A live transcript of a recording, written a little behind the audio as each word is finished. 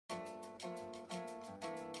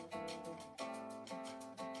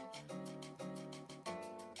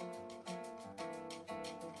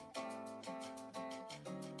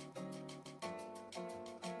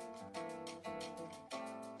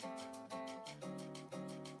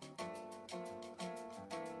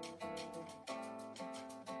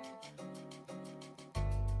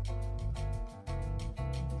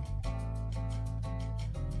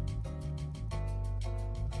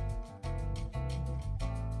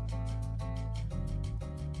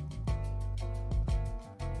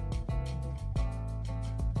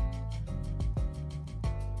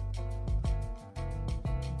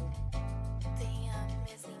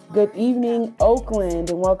Good evening, Oakland,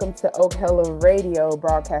 and welcome to Oakhella Radio,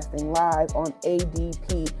 broadcasting live on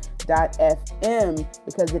ADP.FM.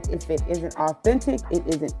 Because if it isn't authentic, it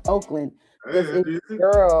isn't Oakland. This is your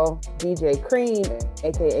girl, DJ Cream,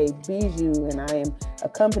 aka Bijou, and I am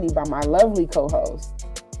accompanied by my lovely co-host,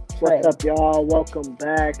 Trey. What's up, y'all? Welcome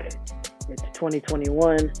back. It's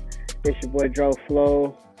 2021. It's your boy Dro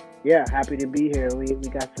Flow. Yeah, happy to be here. We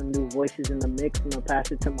got some new voices in the mix, and I'll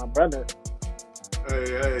pass it to my brother.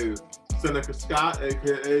 Hey, Seneca Scott,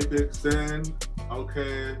 aka Big Sin,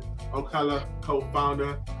 okay, Oakhella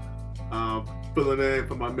co-founder, filling in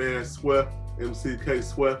for my man Swift, MCK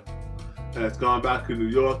Swift, has gone back to New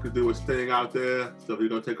York to do his thing out there, so we're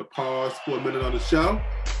gonna take a pause for a minute on the show,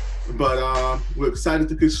 but we're excited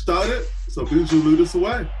to get started, so Bijou, lead us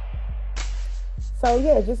away. So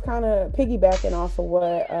yeah, just kind of piggybacking off of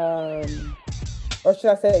what, or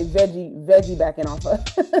should I say veggie backing off of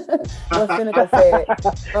what Seneca said.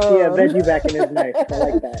 Yeah, veggie backing is nice. I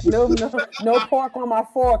like that. No pork on my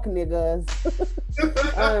fork, niggas.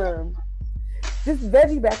 Just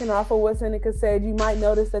veggie backing off of what Seneca said. You might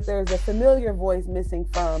notice that there's a familiar voice missing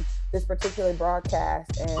from this particular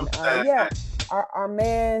broadcast, and our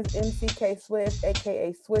man's MCK Swift,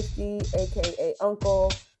 aka Swifty, aka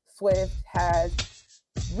Uncle Swift, has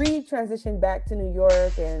re-transitioned back to New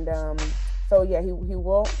York, and so yeah, he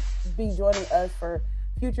won't be joining us for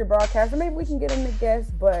future broadcasts, or maybe we can get him to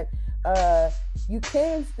guest, but you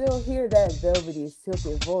can still hear that velvety,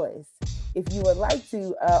 silky voice. If you would like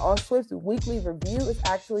to, on Swift's Weekly Review, it's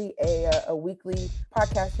actually a weekly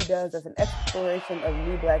podcast he does as an exploration of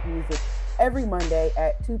new Black music every Monday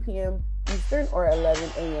at 2 p.m. Eastern or 11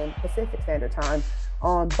 a.m. Pacific Standard Time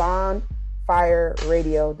on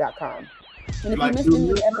bonfireradio.com. And if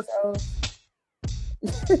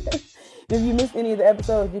you missed any of the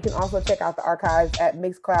episodes, you can also check out the archives at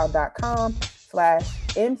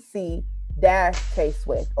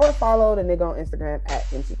mixcloud.com/MC-K-Swift or follow the nigga on Instagram at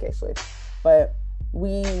MCK-Swift. But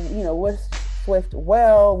we, wish Swift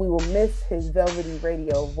well. We will miss his velvety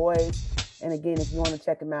radio voice. And again, if you want to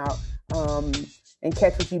check him out and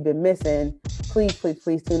catch what you've been missing, please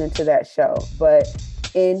tune into that show. But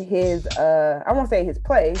in his, I won't say his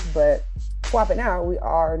place, but swapping out, we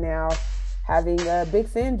are now having Big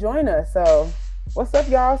Sin join us. So what's up,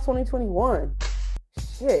 y'all? It's 2021.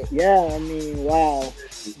 Shit. Yeah, I mean, wow.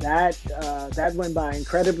 That went by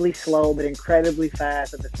incredibly slow, but incredibly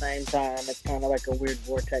fast at the same time. It's kind of like a weird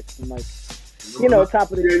vortex from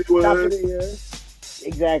top of the year.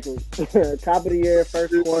 Exactly. Top of the year,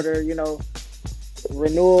 first quarter,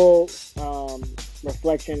 renewal,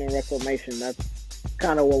 reflection, and reclamation. That's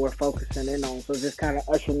kind of what we're focusing in on. So just kind of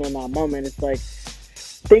ushering in our moment. It's like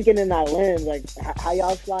thinking in that lens, like how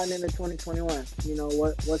y'all sliding into 2021?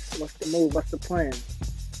 What's the move? What's the plan?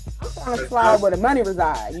 I'm trying to slide where the money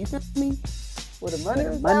reside. You feel me? Where the money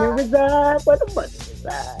reside. Where the money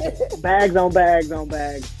reside. Bags on bags on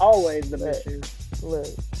bags. Always the mission. Look.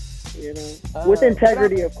 With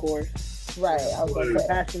integrity, of course. Right.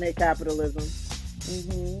 Compassionate capitalism.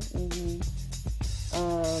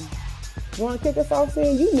 You want to kick us off,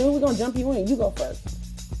 Sin? You knew we're going to jump you in. You go first.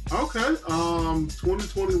 Okay.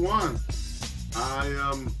 2021.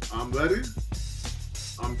 I'm ready.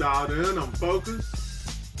 I'm dialed in. I'm focused.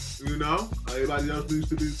 Everybody else needs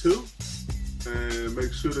to be too. And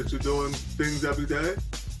make sure that you're doing things every day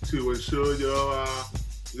to ensure your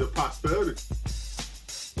prosperity.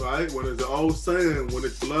 Right? When there's an old saying, when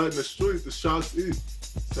it's blood in the street, the sharks eat.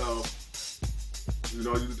 So, you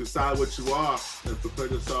decide what you are and prepare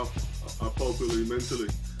yourself appropriately mentally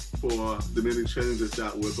for the many changes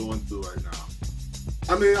that we're going through right now.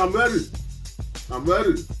 I mean, I'm ready. I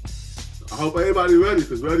hope everybody's ready,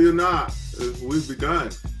 because ready or not, we've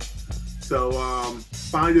begun. So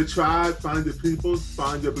find your tribe, find your people,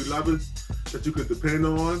 find your beloveds that you can depend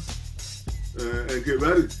on, and get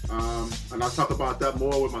ready. And I'll talk about that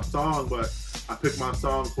more with my song, but I picked my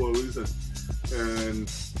song for a reason. And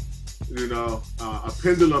a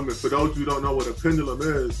pendulum, and for those who don't know what a pendulum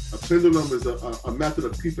is a method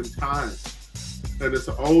of keeping time. And it's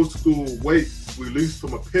an old school weight released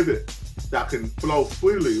from a pivot that can flow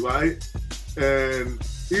freely, right? And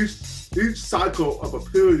each cycle of a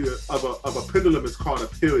period of a pendulum is called a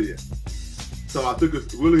period. So I think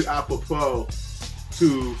it's really apropos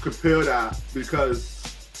to compare that, because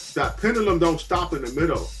that pendulum don't stop in the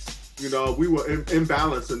middle. We were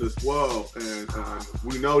imbalanced in this world, and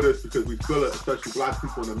we know this because we feel it, especially Black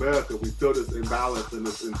people in America. We feel this imbalance and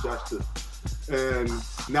this injustice. And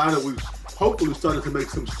now that we've hopefully started to make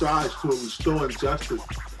some strides toward restoring justice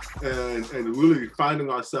and really finding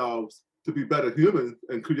ourselves to be better humans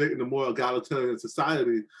and creating a more egalitarian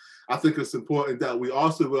society, I think it's important that we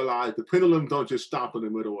also realize the pendulum don't just stop in the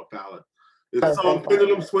middle of ballad. The song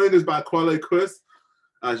Pendulum Swing is by Quelle Chris.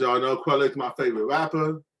 As y'all know, Quelle is my favorite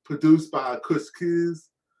rapper, produced by Chris Keys,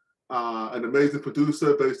 an amazing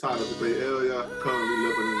producer based out of the Bay Area, currently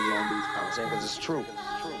living in Long Beach, California. Because it's true.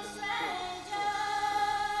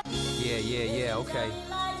 Yeah, okay.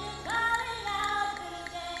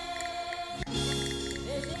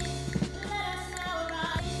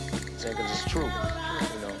 Because it's true.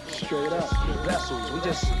 You know, straight up. Vessels,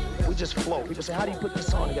 we just flow. People say, how do you put this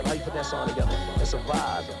song together? How do you put that song together? It's a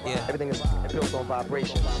vibe. Yeah. Everything is built on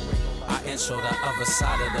vibration. I intro the other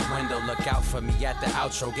side of the window, look out for me at the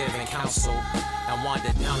outro, giving counsel. And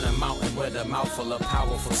wander down the mountain with a mouthful of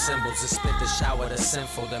powerful symbols to spit the shower the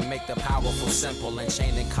sinful, to make the powerful simple, and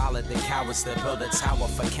chain and collar the cowards to build a tower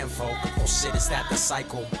for kinfolk. Oh shit, is that the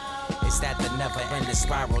cycle? Is that the never-ending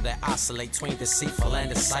spiral that oscillates between deceitful and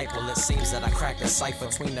disciple? It seems that I cracked the cipher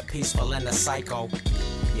between the peaceful and the psycho.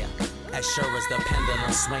 Yeah. As sure as the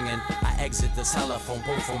pendulum swinging, I exit the telephone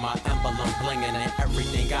booth for my emblem blinging, and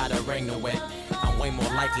everything got a ring to it. I'm way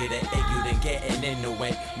more likely to egg you than getting into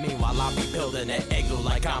it. Meanwhile, I'll be building an igloo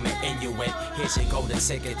like I'm an Inuit. Here's your golden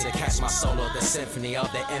ticket to catch my solo, the symphony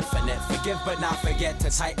of the infinite. Forgive but not forget to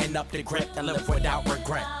tighten up the grip and live without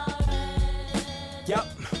regret. Yup.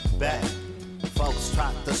 Bad. Folks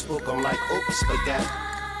try to spook them like oops spaghetti.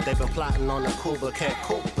 They've been plotting on the coup but can't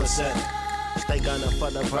coop percent. Stay gunning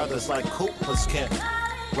for the brothers like Cooper's kid.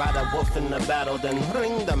 Ride a wolf in the battle, then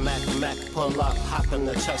ring the Mac. Pull up, hop in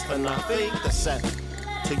the chest, and I feed the set.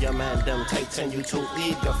 To your man, them taking you too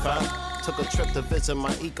eager, fam. Took a trip to visit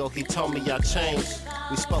my ego, he told me I changed.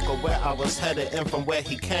 We spoke of where I was headed and from where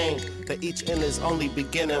he came. That each end is only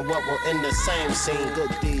beginning what we're in the same scene.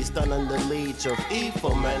 Good deeds done in the liege of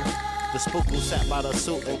evil men. The spook who sat by the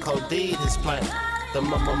suit and coded his plan. The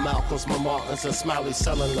Mama Malcolms, my Martins, and Smiley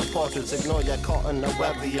selling the portraits. Ignore your caught in the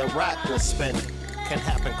web of your arachnid spin. Can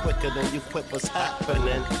happen quicker than you quit what's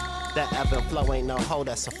happening. That ebb and flow ain't no hoe,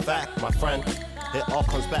 that's a fact, my friend. It all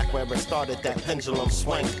comes back where it started, that pendulum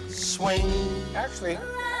swing. Swing. Actually,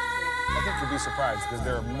 I think you'd be surprised because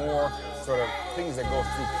there are more sort of things that go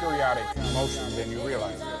through periodic motion than you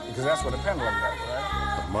realize. Because that's what a pendulum does,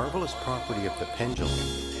 right? The marvelous property of the pendulum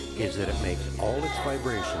is that it makes all its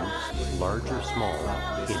vibrations, large or small,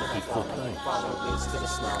 in equal time. Leads to the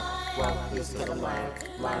snow, road leads to the land,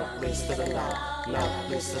 land leads to the now, now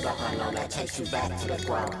leads to the unknown that takes you back to the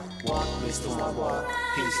ground. Walk leads to my war,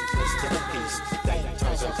 peace leads to the peace, day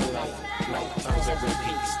turns into night, night turns and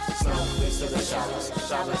repeats. Snow leads to the showers,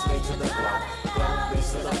 showers lead to the glow, glow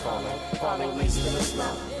leads to the falling, falling leads to the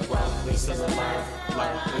snow, ground leads to the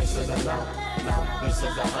land leads to the now, now leads to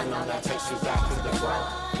the unknown that takes you back to the ground.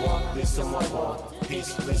 War leads to my war,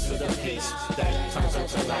 peace leads to the peace, day turns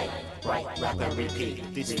into night, right, rap and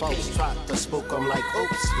repeat. These folks try to spook them like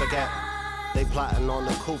oops, forget. They plotting on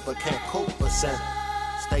the Cooper, can't Cooper send.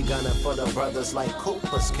 Stay gunning for the brothers like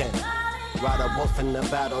Cooper's Kent. Ride a wolf in the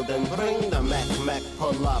battle, then bring the Mac.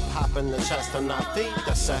 Pull up, hop in the chest and I feed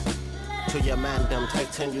the set. To your man, them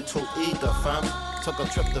taking you too eager, fam. Took a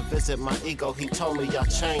trip to visit my ego, he told me I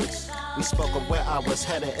changed. We spoke of where I was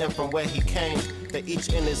headed and from where he came. That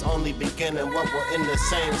each end is only beginning what we're in the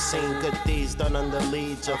same scene. Good deeds done under the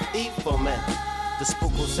liege of evil men. The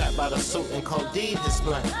spook who sat by the suit and coded his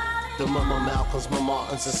plan. The Mama Malcolms, my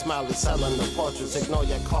Martins, and Smiley selling the portraits. Ignore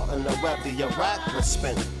you're caught in the web of your arachnid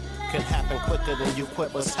spin. Can happen quicker than you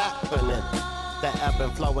quit what's happening. That ebb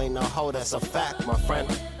and flow ain't no hoe, that's a fact, my friend.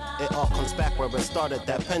 It all comes back where it started,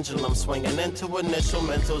 that pendulum swinging into initial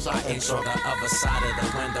mentals. I intro the other side of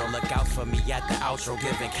the window, look out for me at the outro,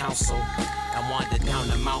 giving counsel. And wander down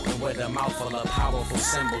the mountain with a mouthful of powerful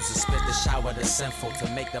symbols to spit the shower the sinful,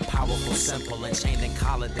 to make the powerful simple, and chain and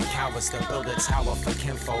collar the cowards to build a tower for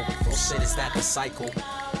kinfolk. Oh shit, is that the cycle?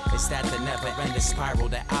 Is that the never-ending spiral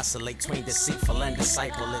that oscillates between deceitful and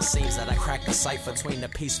disciple? It seems that I cracked the cipher between the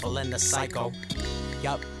peaceful and the psycho.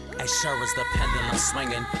 Yup. As sure as the pendulum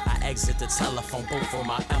swinging, I exit the telephone booth for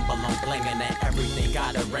my emblem blinging, and everything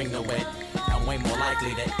got a ring to it. I'm way more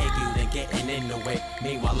likely to egg you than getting into it.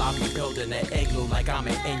 Meanwhile, I'll be building an igloo like I'm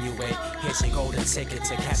an Inuit. Here's your golden ticket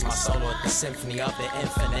to catch my solo at the symphony of the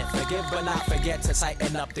infinite. Forgive but not forget to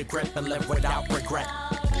tighten up the grip and live without regret.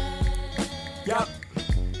 Yup.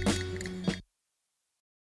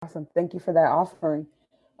 Awesome. Thank you for that offering.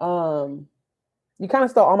 You kind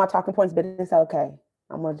of stole all my talking points, but it's okay.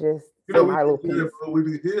 I'm gonna just say my little piece. We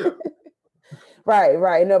be here.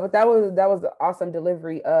 Right. No, but that was an awesome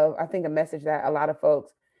delivery of, I think, a message that a lot of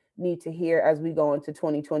folks need to hear as we go into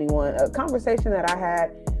 2021. A conversation that I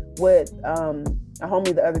had with a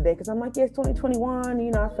homie the other day because I'm like, yeah, it's 2021.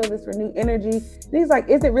 You know, I feel this renewed energy. And he's like,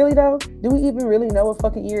 is it really though? Do we even really know what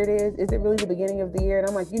fucking year it is? Is it really the beginning of the year? And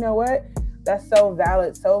I'm like, you know what? That's so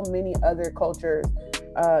valid. So many other cultures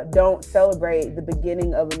don't celebrate the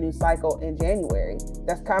beginning of a new cycle in January.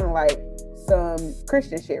 That's kind of like some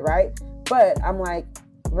Christian shit, right? But I'm like,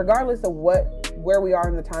 regardless of where we are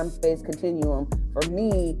in the time space continuum, for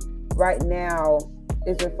me right now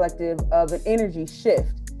is reflective of an energy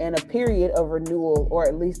shift and a period of renewal, or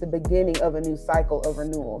at least the beginning of a new cycle of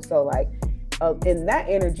renewal. So like in that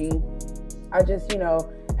energy, I just, you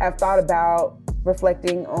know, have thought about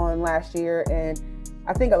reflecting on last year. And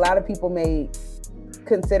I think a lot of people may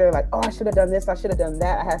consider like, oh, I should have done this, I should have done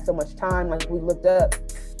that. I had so much time. Like we looked up,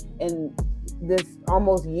 and this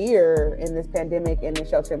almost year in this pandemic and the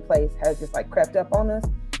shelter in place has just like crept up on us.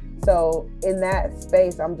 So in that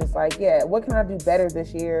space, I'm just like, yeah, what can I do better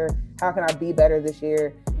this year? How can I be better this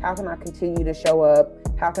year? How can I continue to show up?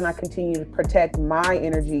 How can I continue to protect my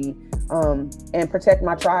energy and protect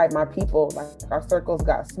my tribe, my people? Like our circles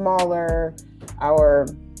got smaller, our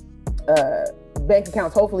bank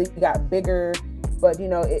accounts hopefully got bigger, but you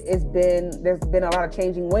know, there's been a lot of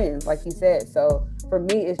changing winds, like you said. So for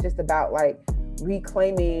me, it's just about like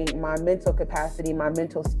reclaiming my mental capacity, my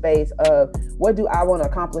mental space of what do I want to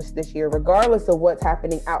accomplish this year, regardless of what's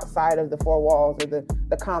happening outside of the four walls or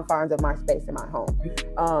the confines of my space in my home.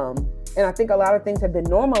 And I think a lot of things have been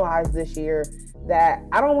normalized this year that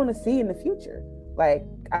I don't want to see in the future. Like,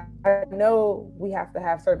 I know we have to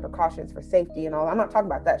have certain precautions for safety and all. I'm not talking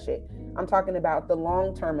about that shit. I'm talking about the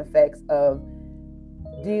long-term effects of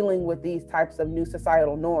dealing with these types of new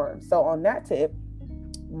societal norms. So on that tip,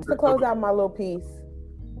 to close out my little piece,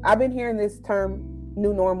 I've been hearing this term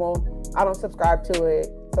new normal. I don't subscribe to it,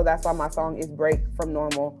 so that's why my song is Break from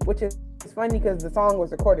Normal, which is funny because the song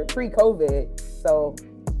was recorded pre-COVID, so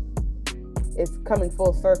it's coming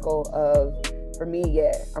full circle of, for me,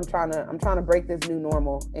 yeah, I'm trying to break this new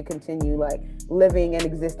normal and continue like living and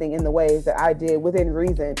existing in the ways that I did within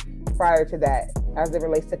reason prior to that, as it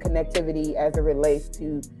relates to connectivity, as it relates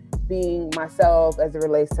to being myself, as it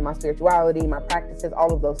relates to my spirituality, my practices,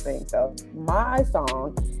 all of those things. So my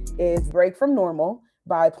song is Break from Normal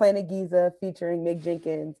by Planet Giza featuring Mick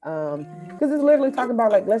Jenkins. Because it's literally talking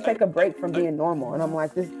about like, let's take a break from being normal. And I'm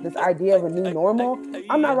like, this idea of a new normal,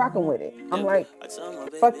 I'm not rocking with it. I'm like,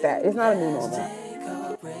 fuck that. It's not a new normal.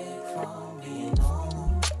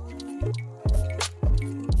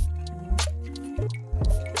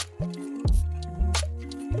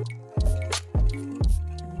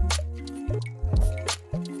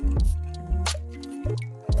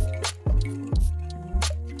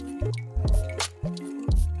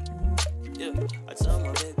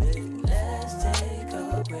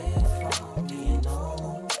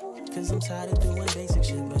 I'm tired of doing basic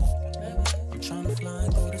shit, but I'm trying to fly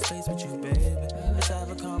and go to space with you, baby. Let's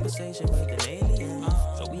have a conversation with an alien,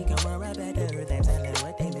 so we can run right back to Earth and tell them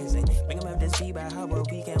what they missing. Bring them up to speed by how well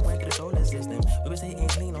we can went through the solar system. We was hitting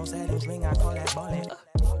clean on Saturn's ring, I call that ballin'.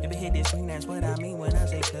 If it hit this screen, that's what I mean when I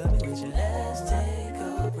say clubbing with you. Let's take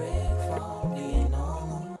a break from being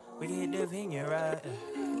normal. We can hit the vineyard, right?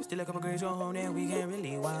 Still a couple grades go home, then we can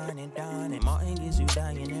really wine and dine. And Martin gets you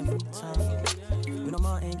dying every time. We know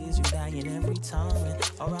Martin gets you dying every time.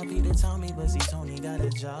 And R.I.P. to Tommy, but see Tony got a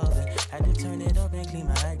job. And had to turn it up and clean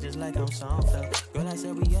my act just like I'm Seinfeld. Girl, I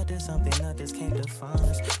said we up to something, others can't define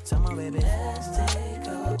us. Tell my baby, let's take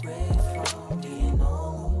a break from being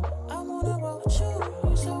normal. I wanna roll with you,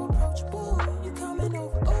 you so approachable. You coming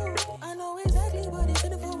over, oh, I know exactly what it's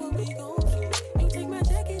in for, what we gon' do. You take my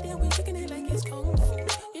jacket, then we kicking it like it's kung fu.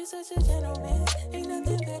 You're such a gentleman, ain't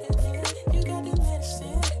nothing better than you got the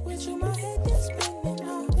medicine. With you, my head is spinning.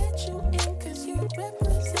 I'll let you in, cause you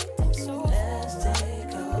representing. So let's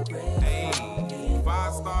take a break. Hey,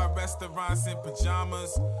 5-star restaurants in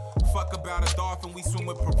pajamas. Fuck about a dolphin, we swim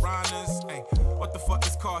with piranhas. Hey, what the fuck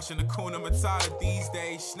is caution? Hakuna Matata these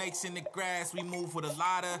days. Snakes in the grass, we move with a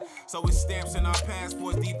lotta. So it's stamps in our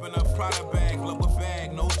passports, deep in a Prada bag. Global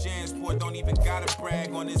bag, no Jansport, don't even gotta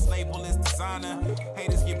brag. On this label is designer.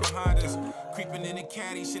 Haters get behind us. Creeping in the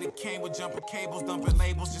caddy, should've came with jumper cables. Dumping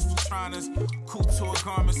labels just for triners. Couture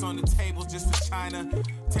garments on the tables just for China.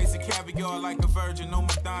 Tasting caviar like a virgin, no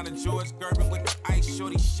Madonna. George Gervin with the ice,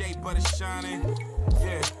 shorty shape, but it's shining.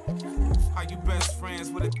 Yeah. How you best friends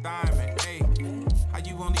with a diamond, hey? How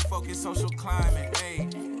you only focus social climate, hey?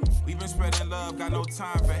 We been spreading love, got no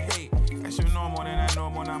time for hate. That's your normal, then that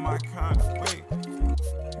normal, not my kind of way.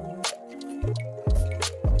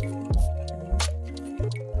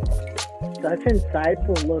 Such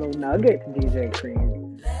insightful little nuggets, DJ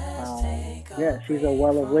Cream. Yeah, she's a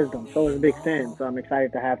well of wisdom. So is Big Sin. So I'm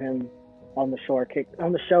excited to have him on the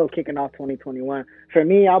show kicking off 2021. For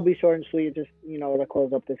me, I'll be short and sweet, just, to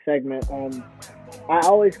close up this segment. I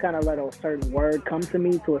always kind of let a certain word come to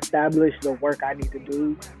me to establish the work I need to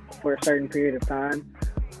do for a certain period of time.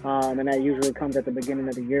 And that usually comes at the beginning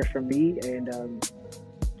of the year for me. And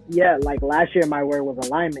like last year, my word was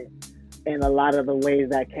alignment. And a lot of the ways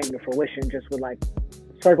that came to fruition just with like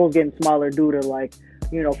circles getting smaller due to like,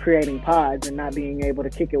 creating pods and not being able to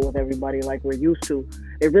kick it with everybody like we're used to.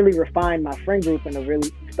 It really refined my friend group in a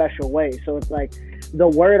really special way. So it's like the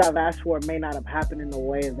word I've asked for may not have happened in the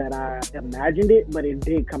way that I imagined it, but it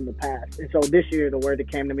did come to pass. And so this year, the word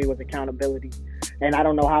that came to me was accountability. And I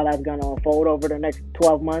don't know how that's going to unfold over the next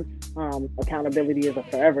 12 months. Accountability is a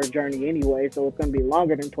forever journey anyway, so it's going to be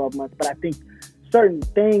longer than 12 months. But I think certain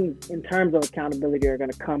things in terms of accountability are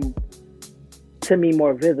going to come to me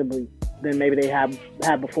more visibly than maybe they have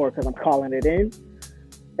before, because I'm calling it in.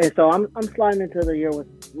 And so I'm sliding into the year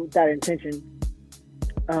with that intention.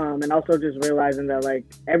 And also just realizing that like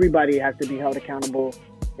everybody has to be held accountable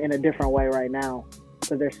in a different way right now,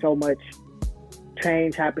 because there's so much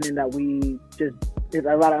change happening that there's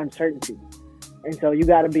a lot of uncertainty. And so you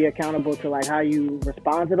got to be accountable to like how you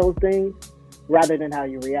respond to those things rather than how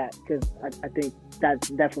you react. Because I think that's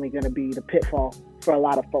definitely going to be the pitfall for a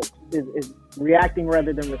lot of folks is reacting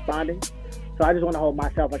rather than responding. So I just want to hold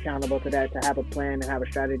myself accountable to that, to have a plan and have a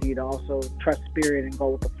strategy, to also trust spirit and go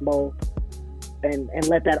with the flow and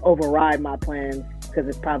let that override my plans, because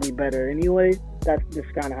it's probably better anyway. That's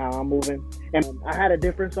just kind of how I'm moving. And I had a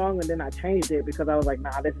different song and then I changed it because I was like,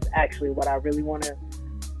 nah, this is actually what I really want to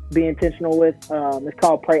be intentional with. It's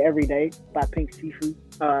called Pray Every Day by Pink Sifu.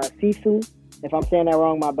 Sifu. If I'm saying that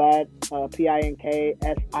wrong, my bad. Pinksiifu.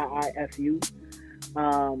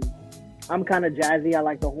 I'm kind of jazzy. I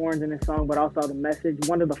like the horns in this song, but also the message.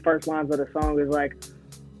 One of the first lines of the song is like,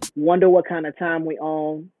 wonder what kind of time we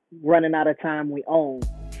own, running out of time we own.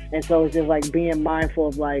 And so it's just like being mindful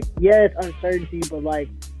of like, yeah, it's uncertainty, but like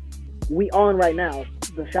we on right now.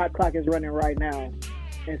 The shot clock is running right now.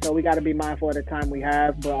 And so we got to be mindful of the time we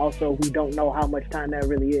have, but also we don't know how much time that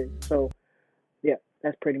really is. So yeah,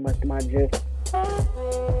 that's pretty much my gist.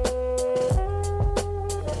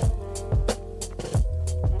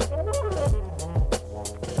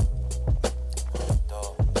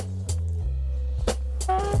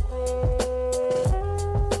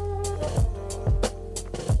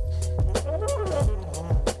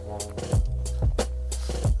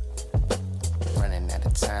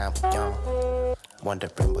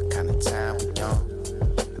 Wondering what kind of time we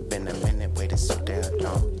on. Been a minute waiting so damn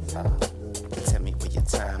long. Tell me where your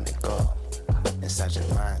time to go. Inside your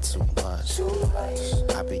mind too much.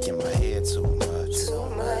 I be in my head too much.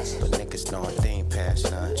 But niggas knowing they ain't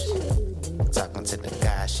past lunch. Talking to the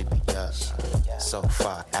guy, she be up. So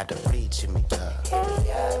far out of reach, she be up.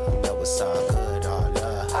 You know it's all good, all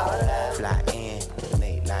love. Fly in,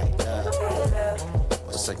 they like love.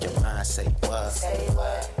 What's on your mind, say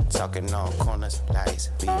what? Talking on corners, lights,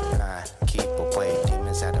 be blind. Keep away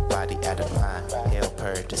demons out of body, out of mind. Help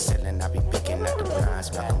her to ceiling, I be picking at the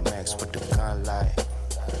blinds. Malcolm X with the gun light.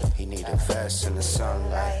 He need a vest in the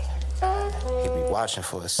sunlight. He be watching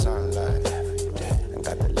for the sunlight. And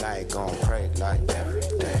got the light gon' pray like every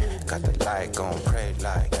day. Got the light gon' pray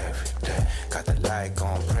like every day. Got the light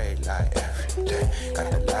gon' pray like every day.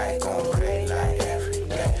 Got the light gon' pray like every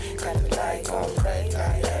day. Got the light gon' pray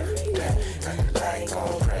like every day. Got the light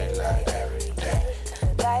gon' pray like every day.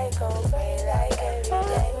 Light gon' pray like every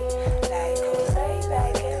day. Light gon' pray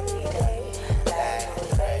like every day. Light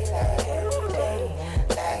gon' pray like every day.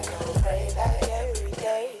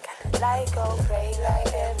 Light gon' pray like every day. Light gon' pray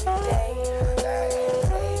like every day. Light gon' pray like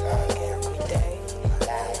every day.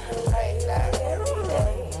 Light gon' pray like every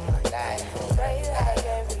day. Light gon' pray like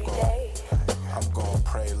every day. I'm gon'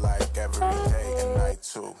 pray like every day and night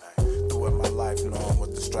too. Throughout my life, knowing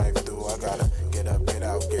what the strife do. I gotta get up, get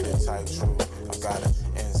out, get it tight, true. I got an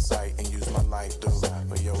insight and use my light through.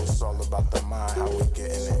 But yo, it's all about the mind, how we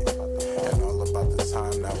getting it. And all about the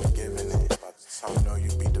time that we giving it. You know you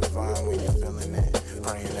be divine when you feeling it.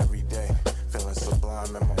 Praying every day, feeling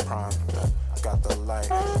sublime in my prime. Got the light,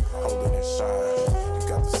 holding it shine. You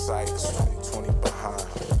got the sight, 2020 behind.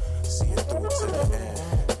 See it through to the end.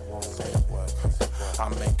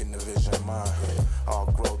 I'm making the vision mine. All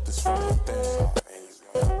growth is from within.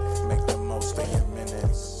 Make the most of your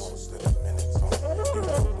minutes. You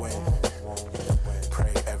can win.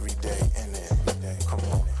 Pray every day in it. Come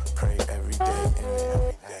on, pray every day in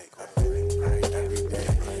it. Pray every day.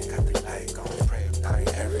 Got the light gon' pray. Pray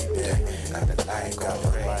every day. Got the light gon'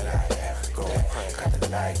 pray like every day. Got the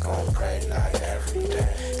light gon' pray like every day.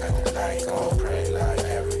 Got the light gon' pray like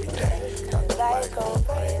every day. Got the light gon'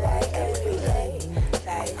 pray like every day.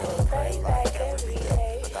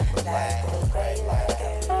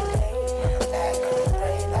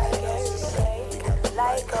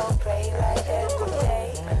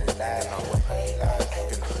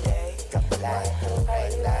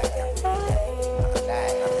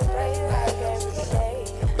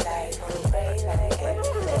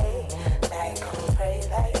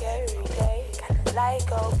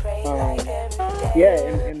 Yeah,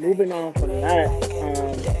 and moving on from that,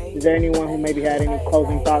 is there anyone who maybe had any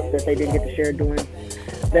closing thoughts that they didn't get to share during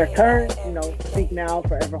their turn? You know, speak now,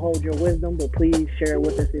 forever hold your wisdom, but please share it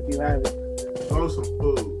with us if you have it. Grow some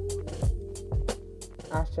food.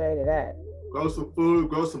 I'll share to that. Grow some food,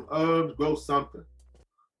 grow some herbs, grow something.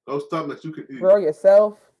 Grow something that you can eat. Grow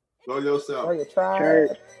yourself. Grow yourself. Grow your tribe.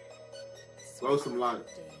 Church. Grow some life.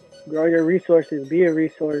 Grow your resources. Be a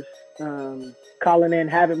resource. Calling in,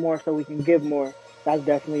 have it more so we can give more. That's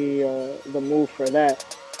definitely the move for that.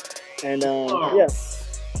 And yeah.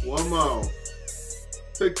 One more.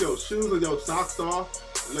 Take your shoes or your socks off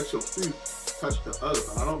and let your feet touch the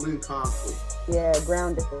earth. I don't mean concrete. Yeah,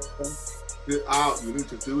 grounded. Get out. You need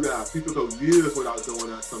to do that. People go years without doing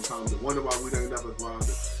that sometimes. They wonder why we ain't never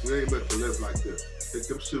grounded. We ain't meant to live like this. Take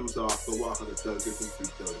them shoes off, go walk on the dirt, get them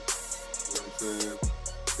feet dirty. You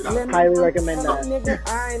know what I'm saying? Highly recommend that. Nigga,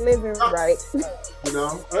 I ain't living right. You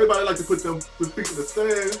know, everybody like to put them feet in the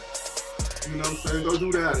sand. You know what I'm saying? Go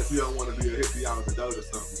do that if you don't want to be a hippie out in the dirt or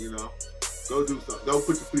something. You know, go do something. Go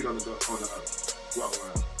put your feet on the earth. Walk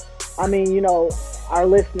around. I mean, you know, our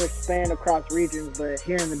listeners span across regions, but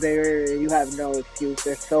here in the Bay Area, you have no excuse.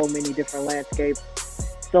 There's so many different landscapes,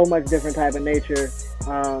 so much different type of nature.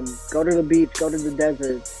 Go to the beach, go to the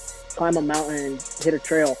desert. Climb a mountain, hit a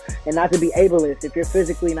trail, and not to be ableist. If you're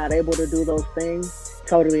physically not able to do those things,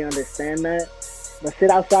 totally understand that. But sit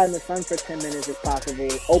outside in the sun for 10 minutes if possible.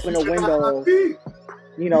 Open a window,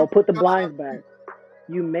 you know, put the blinds back.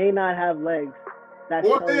 You may not have legs. That's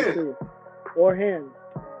totally true. Or hands.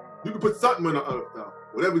 You can put something in the earth though.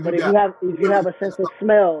 Whatever you but got. If you have a sense of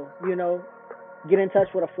smell, you know, get in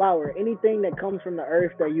touch with a flower. Anything that comes from the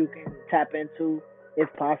earth that you can tap into, if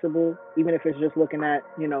possible, even if it's just looking at,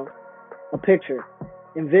 you know, a picture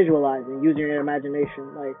and visualizing, using your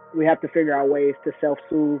imagination. Like, we have to figure out ways to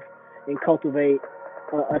self-soothe and cultivate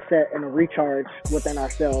a set and a recharge within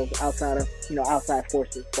ourselves outside of, you know, outside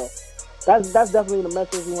forces. So that's definitely the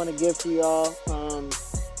message we want to give to y'all.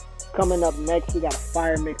 Coming up next, we got a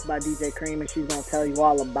fire mix by DJ Cream, and she's gonna tell you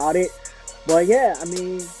all about it. But yeah, I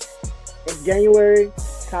mean, it's January,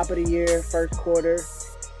 top of the year, first quarter.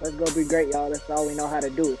 Let's go be great, y'all. That's all we know how to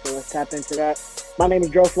do. So let's tap into that. My name is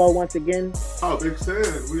Dro Flow once again. Oh, big Sam.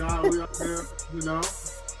 We out there, you know.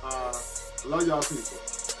 Love y'all people.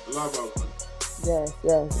 Love Oakland.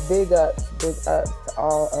 Yes. Big ups to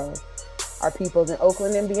all of our peoples in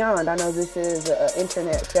Oakland and beyond. I know this is an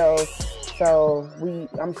internet show, so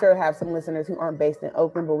I'm sure have some listeners who aren't based in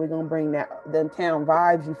Oakland, but we're gonna bring them town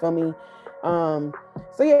vibes, you feel me? So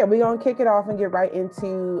yeah, we're gonna kick it off and get right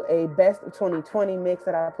into a best of 2020 mix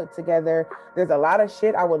that I put together. There's a lot of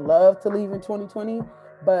shit I would love to leave in 2020,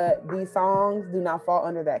 but these songs do not fall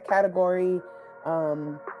under that category.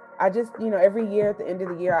 I just, you know, every year at the end of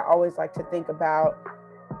the year, I always like to think about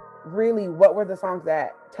really what were the songs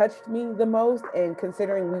that touched me the most, and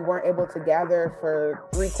considering we weren't able to gather for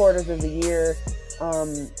 3/4 of the year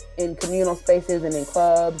in communal spaces and in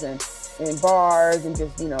clubs and in bars and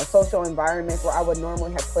just, you know, social environments where I would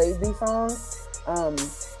normally have played these songs,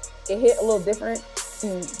 it hit a little different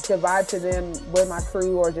to vibe to them with my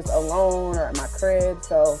crew or just alone or at my crib.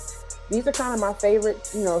 So these are kind of my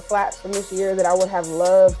favorite, you know, slaps from this year that I would have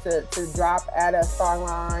loved to drop at a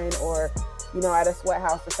Starline or, you know, at a Sweat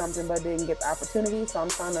House or something, but didn't get the opportunity. So I'm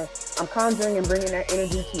conjuring and bringing that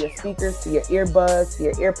energy to your speakers, to your earbuds, to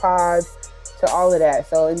your earpods, to all of that.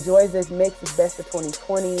 So enjoy this mix. It's best of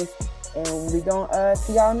 2020. And we gonna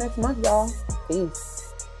see y'all next month, y'all.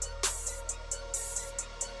 Peace.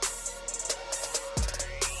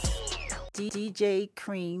 DJ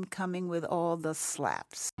Cream coming with all the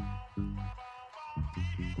slaps.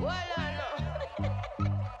 Well, I know.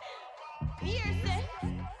 Here, say.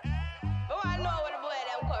 Oh, I know where the boy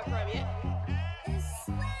that come from, yeah?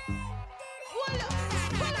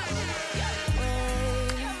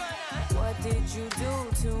 What did you do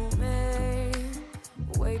to me?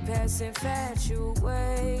 Way past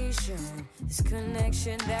infatuation. This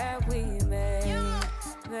connection that we made.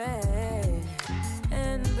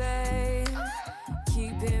 And babe,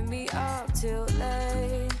 keeping me up till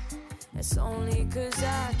late. That's only 'cause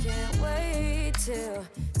I can't wait till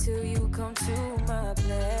you come to my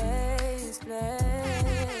place. And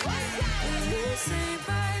this ain't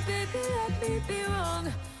right, baby, let me be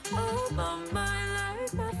wrong. Oh, my mind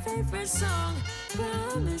like my favorite song.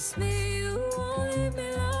 Promise me you won't leave me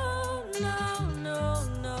alone. No.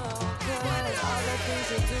 'Cause all the things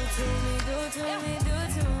you do to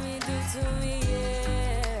me,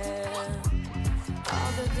 yeah.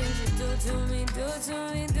 All the things you do to me,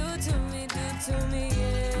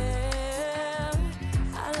 yeah.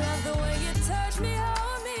 I love the way you touch me,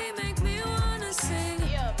 hold me, make me wanna sing.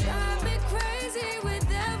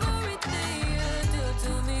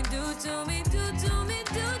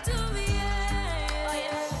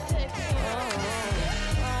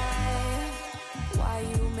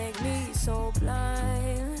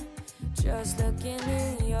 Just looking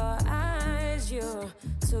in your eyes, you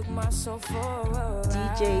took my soul for a ride.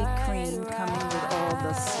 DJ Cream coming with all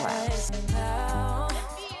the slaps.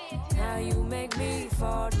 How you make me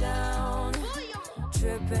fall down,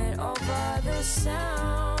 tripping over the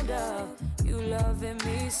sound of you loving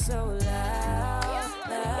me so loud.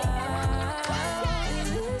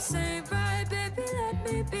 This ain't right, baby, let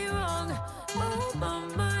me be wrong. Oh, my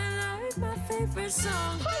mind like my favorite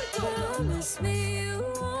song. Promise me you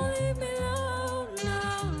won't leave me alone. No,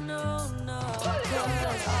 no, no.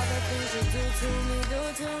 Cause all the things you do to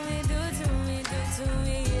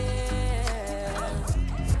me, yeah.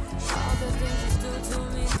 All the things you do to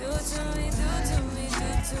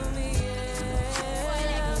me, yeah.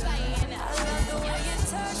 I love the way you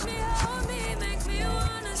touch me, hold me, make me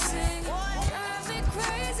wanna sing. Drive me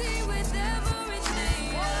crazy with everything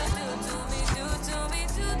you do to me.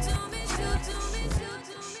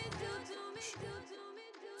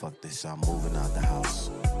 Fuck this, I'm moving out the house.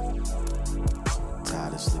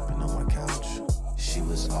 Tired of sleeping on my couch. She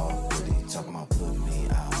was all pretty, talking about putting me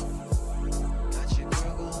out. Got your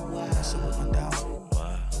girl going wild. Messing with my doubt.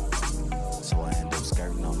 So I end up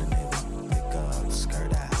skirting on the neighbor. Pick up,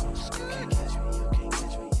 skirt out. You can't catch me, you can't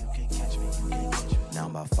catch me, you can't catch me, you can't catch me. Now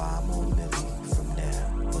I'm about 5 more million from there,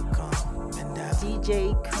 but come and down.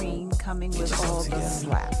 DJ Cream coming with all the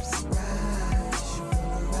slaps.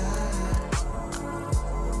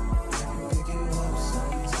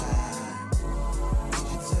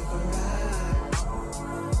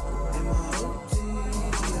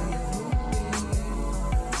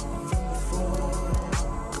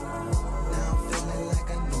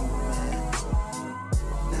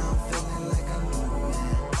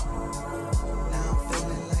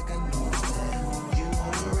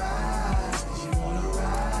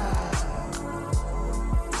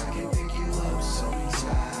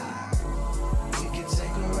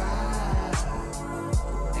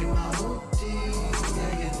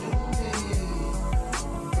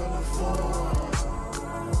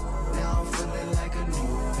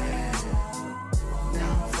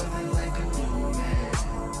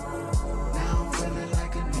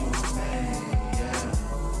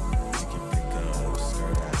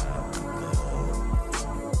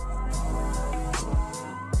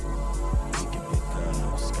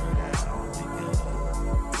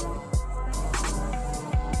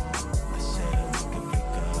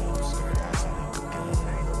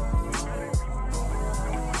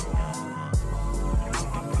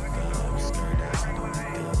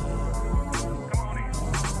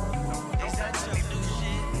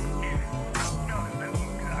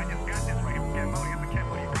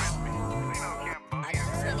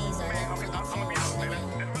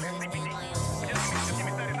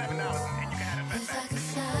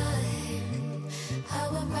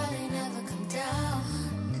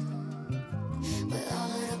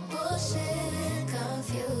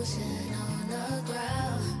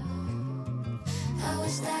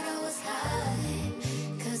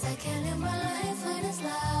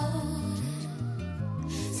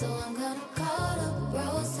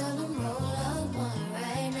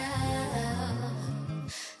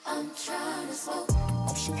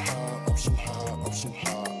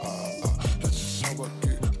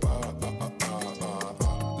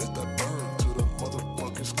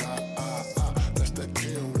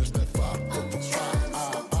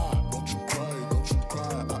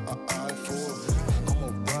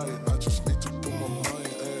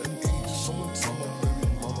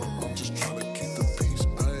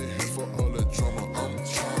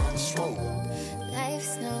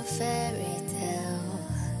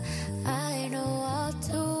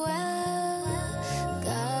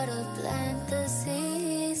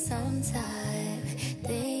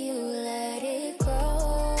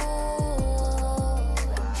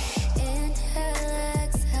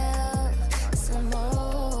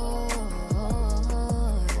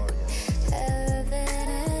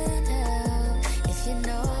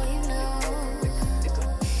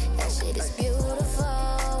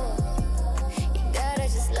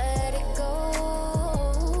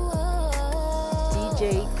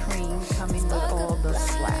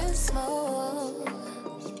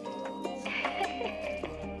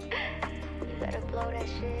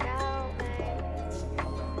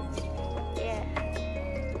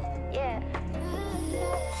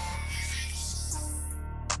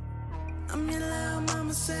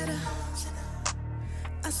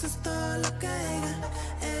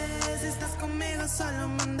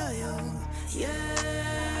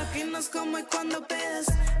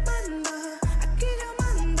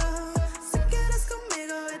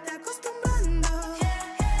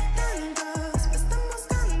 Tantos me están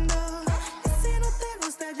buscando, y si no te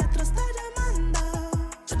gusta ya otros te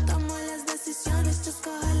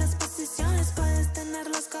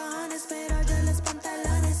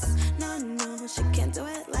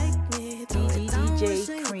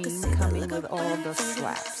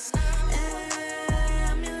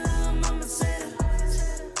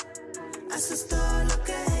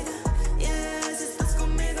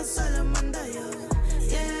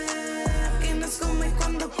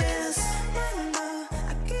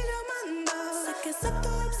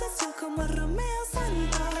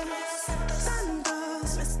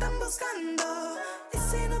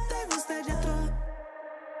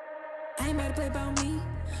ain't mad to play about me.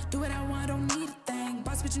 Do what I want, don't need a thing.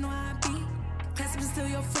 Boss, but you know how I be. Class up still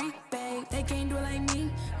your freak, babe. They can't do it like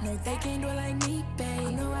me. No, they can't do it like me, babe.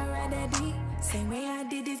 I know I ride that D. Same way I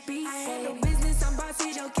did this beat. I had no business, I'm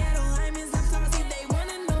bossy. Yo quiero diamonds, I'm saucy. They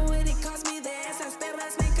wanna know what it cost me. De esas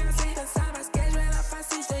perras me cansé. Pensabas que yo era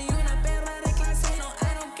fácil. Soy una perra de clase. No,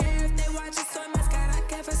 I don't care if they watch it. Soy más cara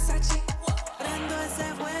que Versace. Prendo ese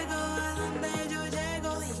fuego a donde yo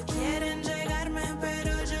llego. Y quieren llegarme,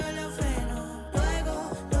 pero yo lo freno. Luego,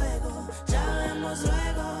 ya vemos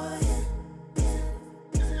luego.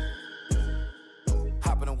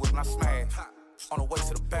 Hopping and whip, I smash. On the way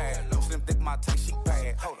to the bag. Slim thick, my tank, she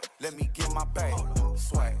bad. Hold up, let me get my bag.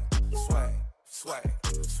 Swag.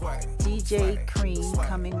 DJ Cream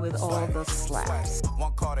coming with all the slaps.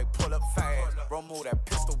 One car, they pull up fast. Bro, move that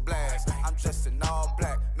pistol blast. I'm dressed in all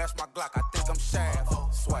black. Match my Glock, I think I'm Shaft.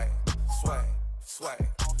 Swag.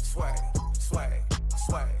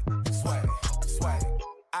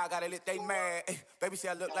 I gotta let they mad, ayy. Baby say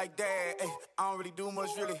I look like dad, ayy. I don't really do much,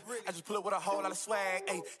 really. I just pull up with a whole lot of swag,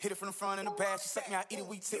 ayy. Hit it from the front and the back. She suck me, I eat it,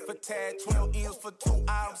 we tit for tat. 12 M's for 2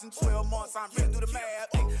 hours and 12 months. I'm ready to do the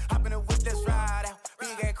math, ayy. Hop in the whip, let's ride out.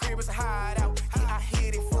 Big ass crib, it's a hideout. Yeah, I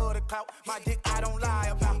hit it for the clout. My dick, I don't lie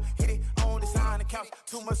about. Hit it on the side of the couch.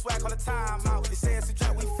 Too much swag all the time out. They say it's a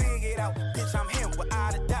drop, we figure it out. Bitch, I'm him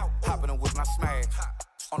without a doubt. Hop in the whip, I smash.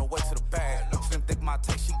 On the way to the bag. Slim thick, my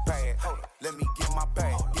tank, she bad. Hold up, let me get my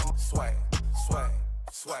bag. Get my swag.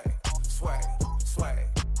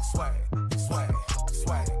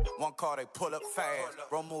 One car, they pull up fast.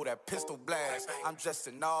 Bro, move that pistol blast. I'm dressed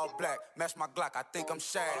in all black. Match my Glock, I think I'm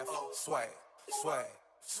Shaft. Swag.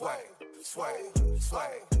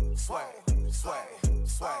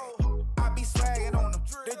 I be swagging on them.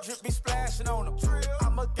 They drip be splashing on them.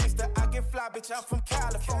 I'm a gangster, I get fly, bitch, I'm from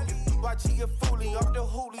California. YG a foolie, off the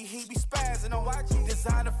hoolie, he be spazzing on YG.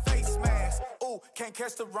 Designer face mask. Ooh, can't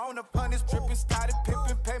catch the Rona. Hundreds dripping, Scotty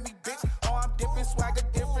pippin', pay me, bitch. Oh, I'm dipping, swagger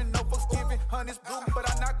different, no fucks giving. Hundreds blue, but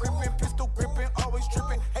I'm not gripping, pistol gripping, always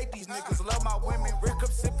tripping. Hate these niggas, love my women. Rick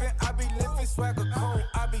up sipping, I be lifting, swagger cold,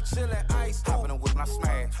 I be chillin', ice. Hopping and whip, I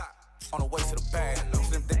smash. On the way to the bag.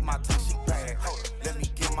 Slim thick, my tank, she bad. Hold up, let me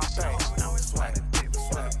get my bag. Swag.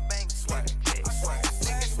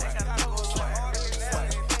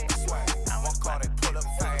 One car, they pull up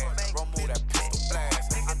fast. Bro, move that pistol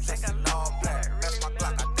blast. I'm dressed in all black. That's my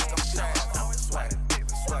Glock, I think I'm Shaft. Swag.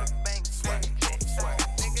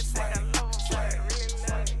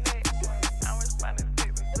 I was finding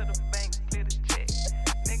people to the bank, clear the check.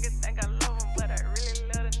 Niggas think I love them, but I really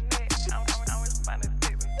love the neck. I was finding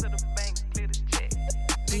people to the bank, clear the check.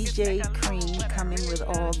 DJ Cream coming with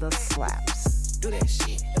all the slaps. Do that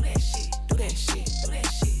shit, do that shit, do that shit, do that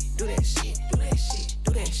shit, do that shit, do that shit,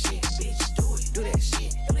 do that shit, bitch, do it. Do that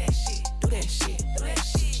shit, do that shit, do that shit, do that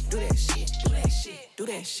shit, do that shit, do that shit, do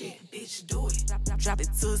that shit, bitch, do it. Drop it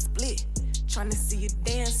to a split. Tryna see you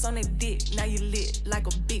dance on that dick. Now you lit like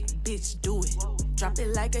a big bitch, do it. Drop it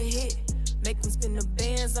like a hit. Make him spin the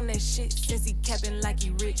bands on that shit. Since he capping like he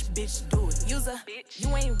rich, bitch, do it. User,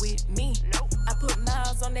 you ain't with me. I put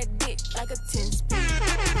miles on that dick like a 10 speed.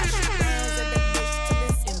 I shoot rounds at that bitch till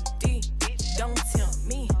it's empty. Don't tempt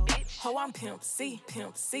me. Ho, I'm Pimp C.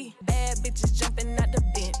 Bad bitches jumping out the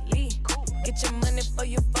Bentley. Get your money for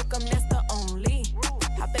your fuck 'em, that's the only.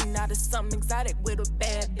 Hopping out of something exotic with a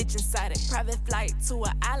bad bitch inside it. Private flight to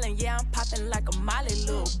an island, yeah, I'm popping like a Molly,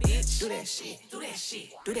 little bitch. Do that shit, do that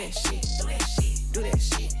shit, do that shit, do that shit, do that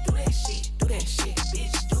shit, do that shit, do that shit,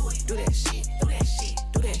 bitch, do it. Do that shit, do that shit,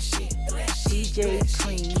 do that shit, do that shit. DJ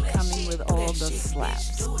Cream coming with all the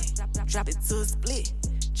slaps. Drop it to a split.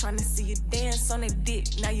 Tryna see you dance on that dick.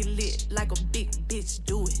 Now you lit like a big bitch,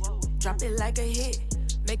 do it. Drop it like a hit.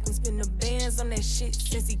 Make him spin the bands on that shit.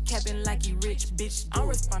 Since he capping like he rich, bitch, I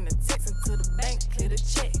respond to texting to the bank, clear the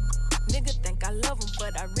check. Nigga think I love him,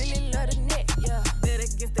 but I really love the neck, yeah. Bet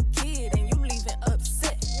against the kid and you leaving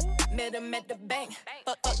upset. Met him at the bank,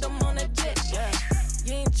 fuck them on a jet, yeah.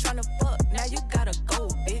 You ain't tryna fuck, now you gotta go,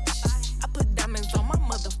 bitch. I put diamonds on my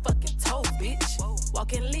motherfucking toe, bitch.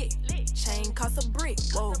 Walking lit, chain cost a brick,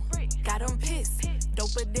 whoa. Got him pissed,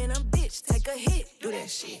 doper than a bitch, take a hit. Do that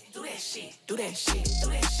shit, do that shit, do that shit, do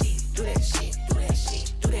that shit, do that shit, do that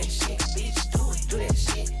shit, do that shit, bitch, do it. Do that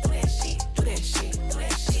shit, do that shit, do that shit, do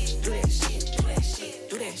that shit, do that shit, do that shit,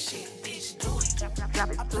 do that shit, bitch, do it. Drop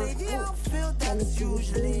it. I play the outfield, that's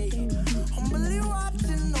usually humbly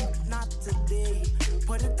watching, no, not today.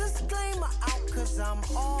 Put a disclaimer out, cause I'm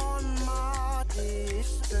on my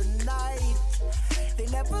dish tonight. They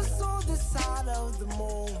never saw the side of the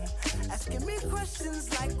moon, asking me questions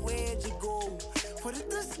like, where'd you go? Put a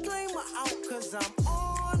disclaimer out, cause I'm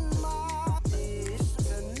on my dish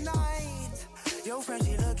tonight. friend,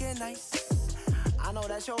 she looking nice. I know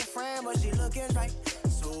that's your friend, but she looking right.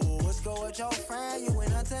 So let's go with your friend, you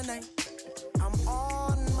and her tonight. I'm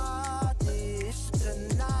on my dish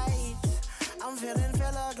tonight. I'm feeling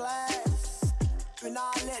filler glass. And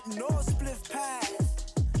I let no spliff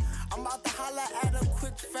pass. I'm about to holler at a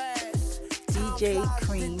quick fast. DJ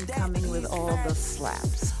Cream coming with all the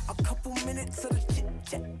slaps. A couple minutes of the chit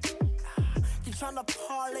chat. You tryna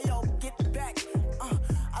parlay or get back?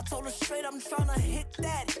 I told her straight I'm tryna hit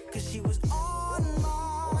that. Cause she was on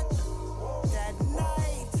my that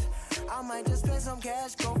night. I might just spend some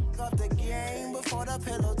cash, go up the game before the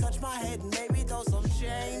pillow touch my head and maybe throw some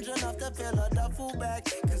change enough to fill a duffel bag.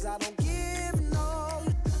 Cause I don't give no.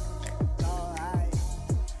 Alright.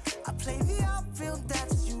 I play the outfield,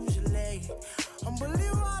 that's usually. I'm really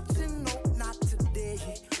watching, no, not today.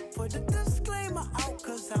 Put a disclaimer out,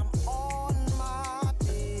 cause I'm on my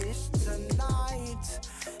bitch tonight.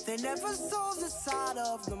 They never saw the side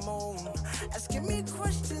of the moon. Asking me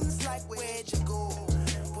questions like, where'd you go?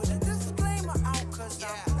 Put a disclaimer out, cause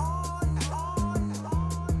I'm on.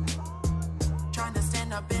 Trying to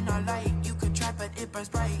stand up in a light. You could try, but it burns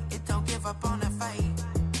bright. It don't give up on a fight.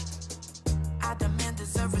 I demand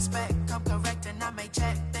deserve respect. Come correct and I may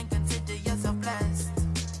check. Then consider yourself blessed.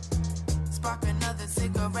 Spark another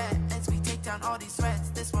cigarette as we take down all these threats.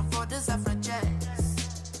 This one for the suffragettes.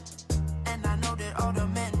 And I know that all the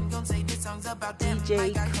men gon' say this song's about them.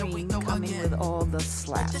 DJ Cream coming with all the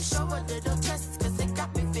slaps. To show a little test, cause it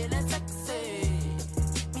got me feeling sexy.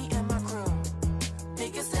 Me and my crew.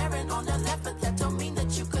 Niggas staring on the left, but that don't mean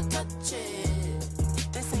that you could touch it.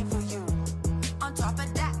 This ain't for you. On top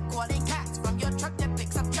of that, calling cats from your truck that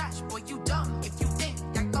picks up trash. Boy, you dumb if you think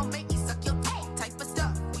that gon' make me suck your dick. Type of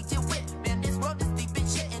stuff we deal with. Man, this world is deep in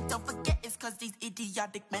shit. And don't forget, it's cause these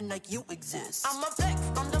idiotic men like you exist. I'm a flex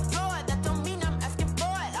on the floor, that don't mean I'm asking for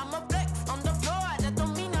it. I'm a flex on the floor, that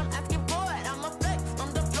don't mean I'm asking for it. I'm a flex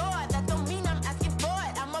on the floor, that don't mean I'm asking for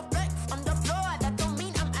it. I'm a flex on the floor, that don't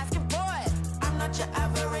mean I'm asking for it. I'm not your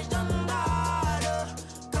average daughter.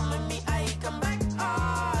 Come with me, I come back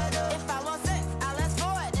harder. If I want sex, I'll ask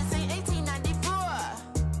for it. This ain't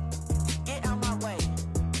 1894. Get out my way.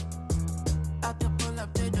 About to pull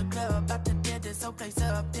up to the club, about to tear this whole place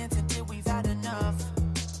up, dancing till we've had enough.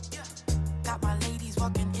 Got my ladies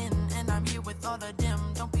walking in, and I'm here with all of them.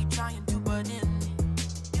 Don't be trying to butt in.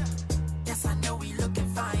 Yes, I know we looking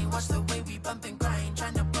fine. Watch the way we bump and grind,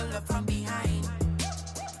 trying to pull up from behind.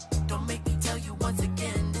 Don't make me tell you once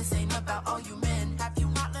again, this ain't about all you men. Have you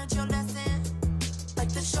not learned your lesson? Like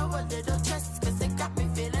to show a little test, cause it got me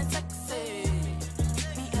feeling sexy.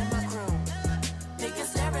 Me and my crew. Niggas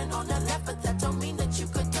staring on the left, but that don't mean that you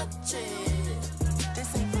could touch it.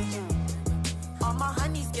 This ain't for you. All my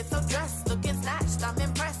honeys get so dressed, looking snatched, I'm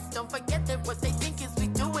impressed. Don't forget that what they think is we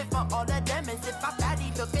do it for all of them. As if I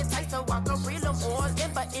fatty looking tight, so I can reel them all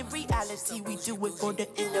in. But in reality, we do it for the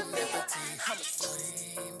inability.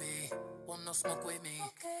 Want no smoke with me?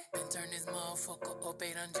 Been turn this motherfucker up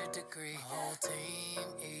 800 degrees. My whole team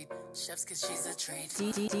eat chefs cause she's a treat.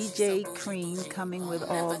 DJ Cream coming with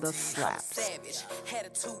all the slaps. Savage,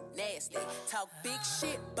 attitude nasty. Talk big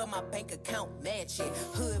shit, but my bank account match it.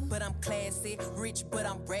 Hood, but I'm classy. Rich, but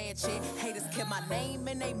I'm ratchet. Haters kept my name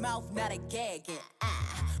in their mouth, not a gagging.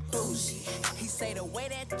 Bougie. He say the way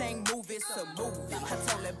that thing move, it's a movie. I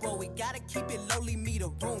told that boy we gotta keep it lowly, me the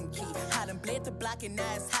room key. I done bled the block and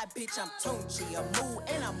now it's hot, bitch, I'm Tunchi. I'm mood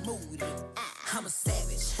and I'm moody. I'm a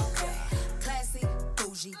savage. Classy,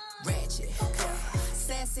 bougie, ratchet.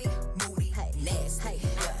 Sassy, moody, nasty.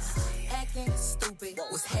 Acting stupid,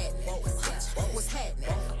 what's happening? What's happening?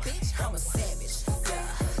 Bitch, I'm a savage.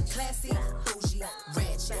 Classy, bougie,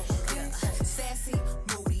 ratchet. Sassy,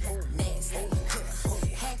 moody, nasty.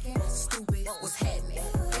 Hacking, stupid, what's happening?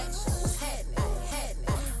 Bitch, what's happening?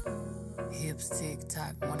 Hips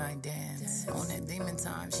tick-tock when I dance. On that demon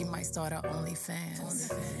time, she might start her OnlyFans.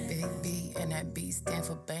 Big B and that B stand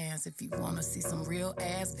for bands. If you wanna see some real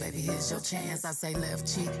ass, baby, here's your chance. I say left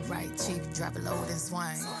cheek, right cheek, drop it low and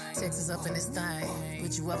swing. Texas up in this thing,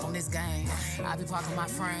 put you up on this game. I be parking my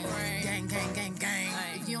frame, gang, gang, gang, gang.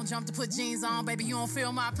 If you don't jump to put jeans on, baby, you don't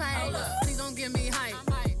feel my pain. Please don't give me hype,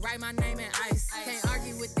 write my name in ice. Can't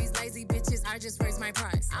argue with these lazy bitches, I just raise my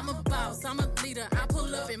price. I'm a boss, I'm a leader, I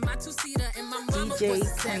pull up in my two-seater and my mama DJ was a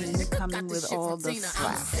Cream savage. coming with all the I'm a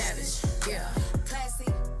slaps. savage, yeah. Classy,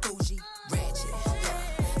 bougie, ratchet.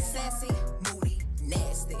 Sassy, moody,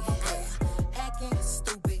 nasty. Acting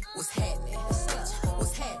stupid, what's happening?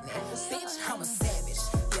 What's happening? Bitch, I'm a savage.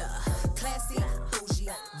 Yeah. Classy, bougie,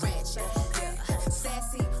 ratchet.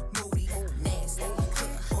 Sassy, moody, nasty.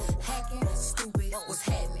 Hacking, stupid, what's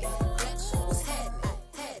happening? Bitch, what's happening?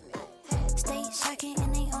 Stay shocked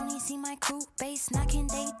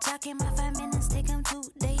in my 5 minutes, take 'em 2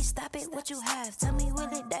 days. Stop it, what you have? Tell me,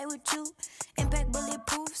 will it die with you? Impact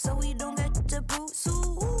bulletproof, so we don't get to prove.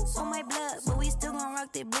 On my blood, but we still gon'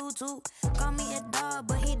 rock the Bluetooth. Call me a dog,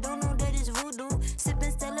 but he don't know that it's voodoo.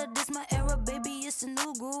 Sippin' Stella, this my era, baby, it's a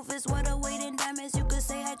new groove. It's water weighting diamonds, you could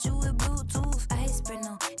say I chew with Bluetooth. I sprint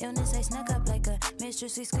on illness, I snuck up like a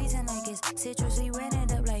mistress. We squeezing like it's citrus, we ran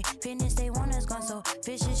it up like finish. They want us gone so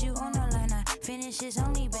vicious, you on the line. I finish, it's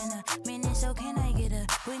only been a minute, so can I get a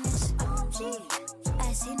witness?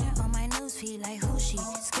 I seen her on my newsfeed, like who she?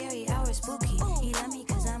 Scary hour, spooky. He love me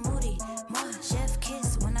cause I'm moody. Ma, chef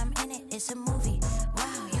kiss, when I'm in it, it's a movie.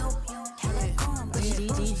 Wow, yo, hella calm.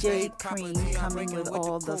 DJ Cream coming with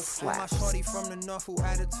all the slaps. My shorty from the north who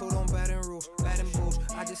attitude on Baton Rouge, Baton Rouge.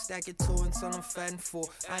 I just stack it too until I'm fat and full.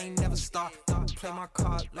 I ain't never stop, play my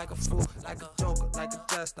card like a fool, like a joker, like a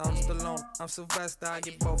jester. I'm Stallone, I'm Sylvester, I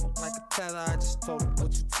get both of 'em. Like a teller, I just told her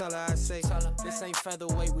what you tell her, I say. This ain't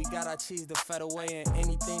featherweight, we got our cheese to fed away, and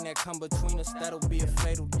anything that come between us, that'll be a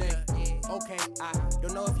fatal day. Okay, I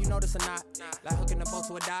don't know if you know this or not. Like hooking the boat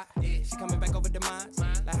to a dock. She coming back over the mines.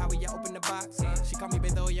 Like how we open the box. She call me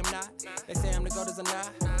babe though I'm not. They say I'm the goat as a knot,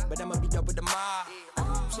 but I'ma be dope with the mob.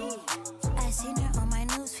 I seen her on my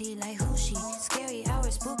newsfeed, like who she? Scary hour,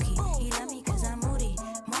 spooky. He love me cause I'm moody.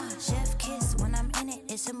 Ma, chef kiss, when I'm in it,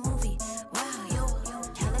 it's a movie. Wow, yo,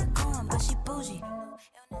 hella calm, but she bougie.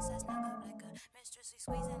 Illness, I snuck up like a mistress, we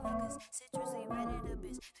squeezing like us. Citrus, we ran it up,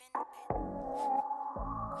 it's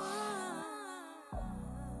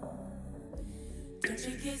Don't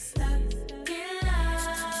you get stuck in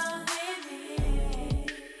love with me?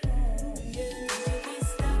 Don't you get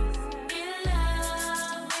stuck in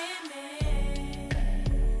love with me?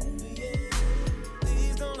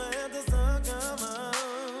 Please don't let the sun come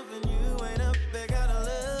up and you ain't up there, gotta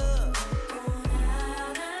love.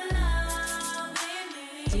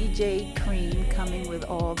 DJ Cream coming with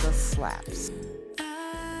all the slaps.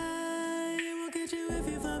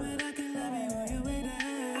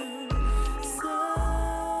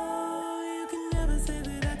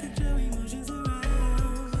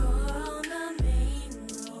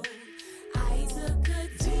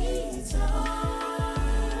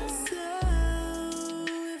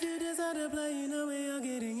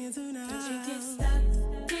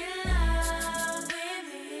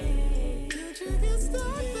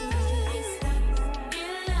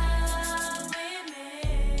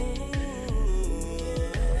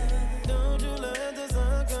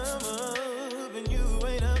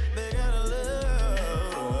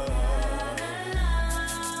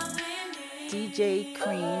 DJ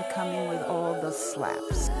Cream coming with all the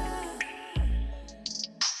slaps.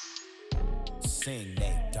 Sing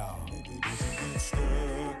that dog.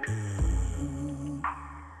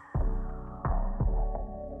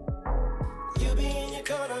 You be in your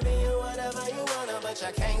corner, being whatever you wanna, but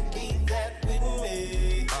you can't be that with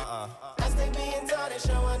me. I stay being taught and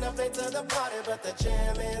showing up late to the party, but the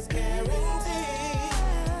jam is guaranteed.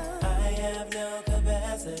 I have no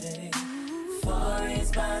capacity for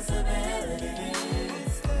responsibility.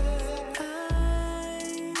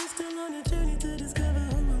 I'm still on a journey to discover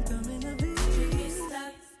who I'm coming to be. Don't you get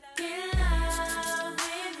stuck in love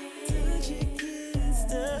with me? Don't you get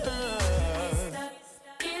stuck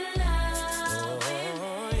in love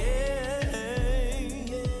with me?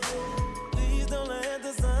 Please don't let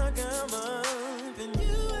the sun come up and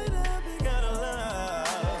you and I be gotta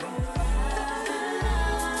love.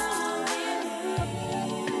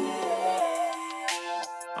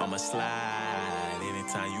 I'ma slide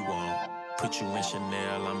anytime you want. Put you in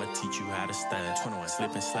Chanel, I'ma teach you how to stand. 21,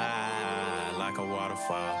 slip and slide like a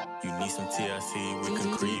waterfall. You need some TLC, we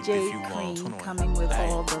can creep if you want. 21, coming with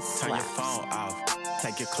all the turn your slaps. phone off,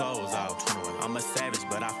 take your clothes off. 21, I'm a savage,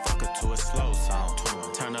 but I fuck her to a slow song.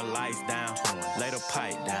 21, turn the lights down. 21, lay the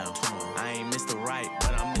pipe down. 21, I ain't Mr. Right,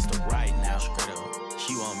 but I'm Mr. Right now. Straight up,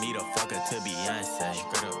 she want me to fuck her to Beyonce.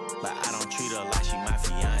 Straight up, but I don't treat her like she my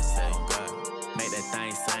fiance. God. Make that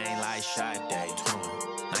thing sing like Sade.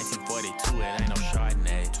 1942, it ain't no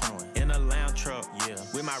Chardonnay. In a lounge truck, yeah,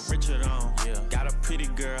 with my Richard on. Yeah, got a pretty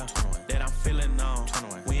girl that I'm feeling on.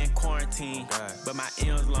 We in quarantine, but my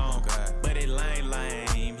M's long. But it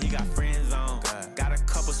lame. He got friends on. Got a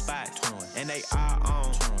couple spots, and they all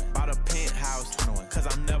on. Bought a penthouse, cause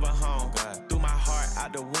I'm never home. Threw my heart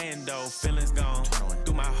out the window, feelings gone.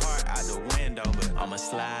 Threw my heart out the window, but I'ma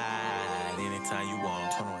slide anytime you want.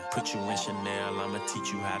 Put you in Chanel, I'ma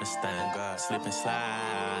teach you how to stand. Slip and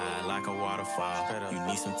slide like a waterfall. You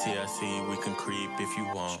need some TLC, we can creep if you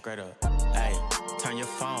want. Straight up, hey, Turn your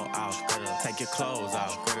phone off, take your clothes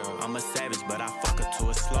off. I'm a savage, but I fuck her to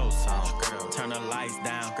a slow song. Turn the lights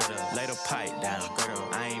down, lay the pipe down.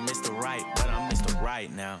 I ain't Mr. Right, but I'm Mr.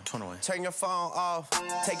 Right now. 21. Turn your phone off,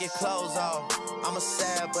 take your clothes off. I'm a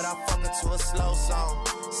sad, but I fuck her to a slow song.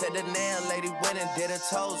 Said the nail lady went and did her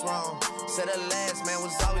toes wrong. Said the last man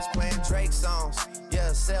was always playing Drake songs.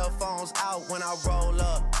 Yeah, cell phones out when I roll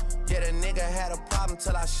up. Yeah, the nigga had a problem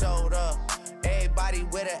till I showed up. Everybody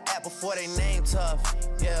with an app before they name tough.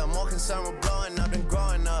 Yeah, more concerned with blowing up than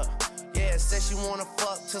growing up. Yeah, said she wanna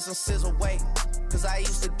fuck till some scissor wait. Cause I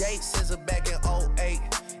used to date scissor back in 08.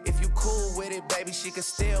 If you cool with it, baby, she can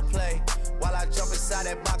still play. While I jump inside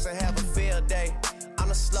that box and have a field day. I'm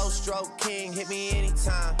a slow stroke king, hit me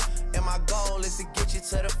anytime. And my goal is to get you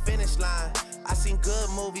to the finish line. I seen good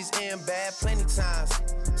movies and bad plenty times.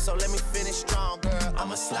 So let me finish strong, girl.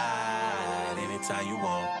 I'ma slide anytime you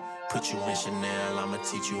want. Put you in Chanel, I'ma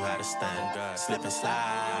teach you how to stand. Slip and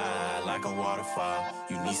slide like a waterfall.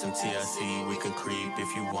 You need some TLC, we can creep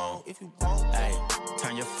if you want. Hey,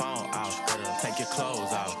 turn your phone off, take your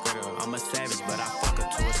clothes off. I'm a savage, but I fuck her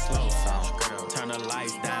to a slow song. Turn the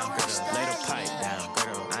lights down, lay the pipe down.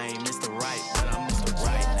 I ain't Mr. Right, but I'm Mr.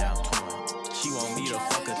 Right now. She want me to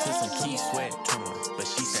fuck her to some Key Sweat, but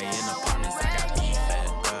she stay in apartments, I got beef at.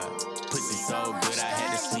 Pussy so good, I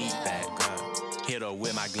had to sneak back. Hit her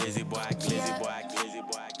with my glizzy boy, glizzy boy, glizzy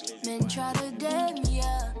boy, glizzy boy. Men try to dead me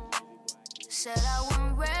up. Said I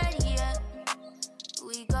wasn't ready yet.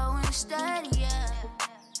 We going steady, yeah.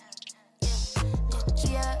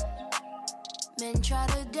 Yeah. Men try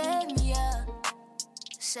to dead me up.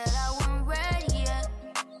 Said I wasn't ready yet.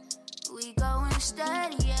 We going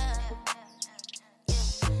steady, yeah.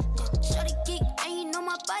 Shorty geek, and you know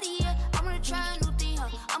my body, yeah. I'm gonna try a new thing, huh?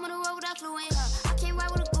 I'm gonna roll without fluent, huh? I can't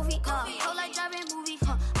ride with a goofy, huh? Whole like driving movie,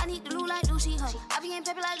 huh? I need the loot like Lucy, huh? I be in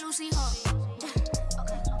paper like Lucy, huh?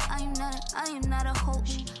 I am not a hoe,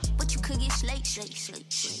 but you could get slayed.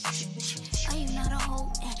 I am not a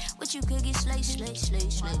hoe, but you could get slayed.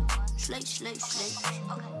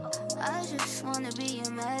 I just wanna be a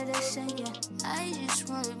medicine, yeah. I just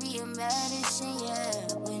wanna be a medicine, yeah.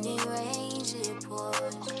 When it rains, it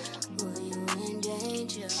pours. Will you in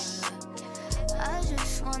danger? I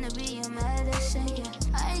just wanna be a medicine, yeah.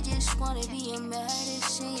 I just wanna be a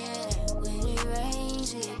medicine, yeah. When it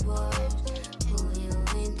rains, it pours. Will you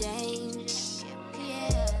in danger?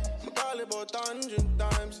 Yeah. I call it about 100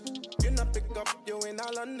 times. You not pick up, you in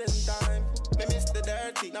a London time. Me miss the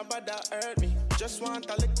dirty, now but that hurt me. Just want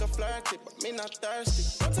a lick of flirty, but me not thirsty.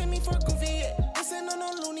 Don't take me for goofy, yeah. This ain't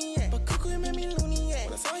no loony, yeah. But cuckoo, you make me loony, yeah.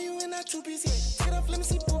 When I saw you in that two-piece, yeah. Take it off, let me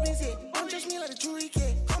see boobies, yeah. Don't judge me like a jury,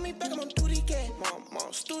 yeah. Call me back, I'm on duty, yeah.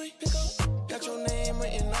 Mom, Stewie, pick up. Got your name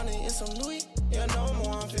written on it in some Louis. You know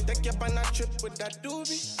more of it. Take you up on that trip with that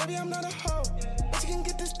doobie. Baby, I'm not a hoe, but you can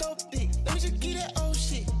get this dope dick. Let me just get that old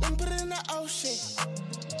shit, then put it in the ocean.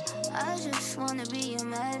 I just wanna be a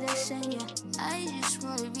medicine, yeah. I just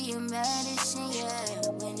wanna be a medicine,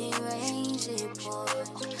 yeah. When it rains, it pours.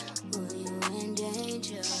 Will you in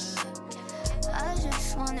danger? I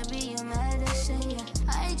just wanna be a medicine, yeah.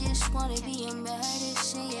 I just wanna be a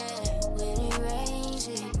medicine, yeah. When it rains,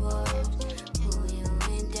 it pours. Will you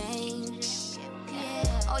in danger?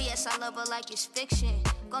 Yeah. Oh yes, I love her like it's fiction.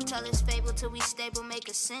 Gon' tell it's fable till we stable, make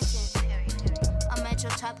a sentence. I'm at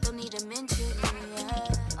your top, don't need a mention, yeah.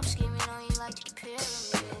 I'm scheming on you like the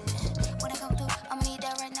pyramid. When I come through, I'ma need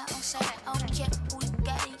that right now on site. I don't care who you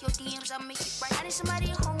got in your DMs, I'll make it right. I need somebody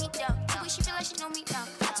to hold me down. The way she feel like she know me now.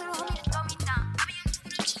 I told her homie to throw me down.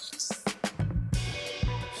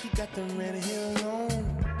 She got the red hair on,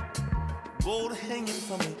 gold hanging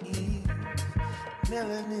from her ears,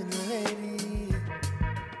 melanin lady.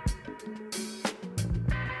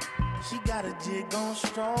 She got a jig on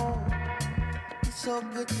strong. It's so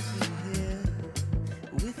good to be here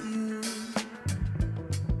with you.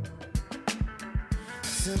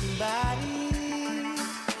 Somebody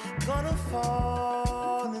gonna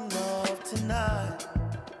fall in love tonight.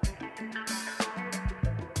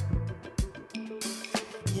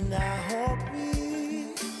 And I hope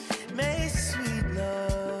we make sweet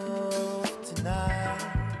love tonight.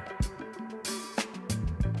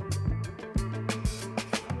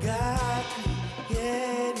 God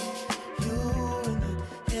created you in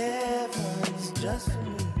the heavens just for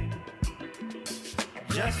me,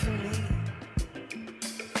 just for me.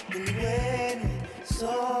 Been waiting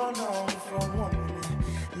so long for a woman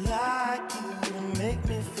like you to make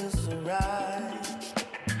me feel so right.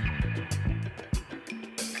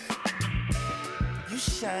 You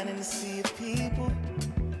shine in the sea of people.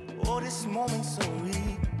 Oh, this moment so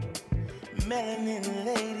real. Melanin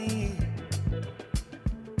lady.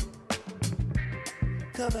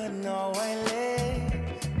 covered in all white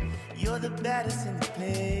lace. You're the baddest in the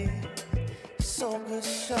place. So good,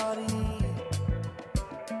 shorty.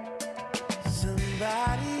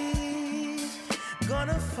 Somebody's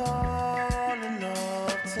gonna fall in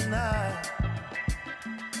love tonight.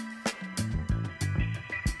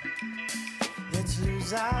 Let's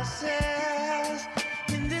lose ourselves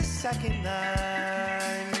in this second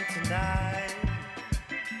night tonight.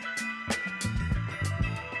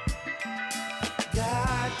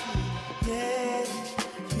 Got me, yeah,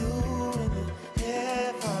 you in the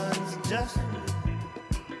heavens just for me,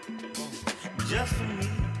 just for me.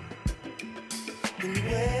 Been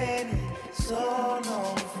waiting so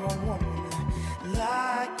long for a woman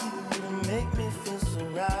like you to make me feel so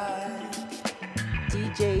right.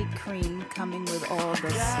 DJ Cream coming with all the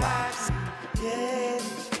slaps. Yeah,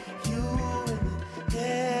 you in the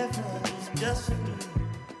heavens just for me,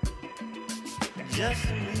 just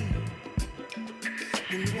for me.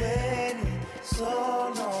 Been waiting so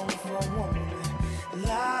long for a woman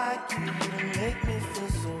like you to make me feel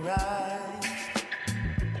so right.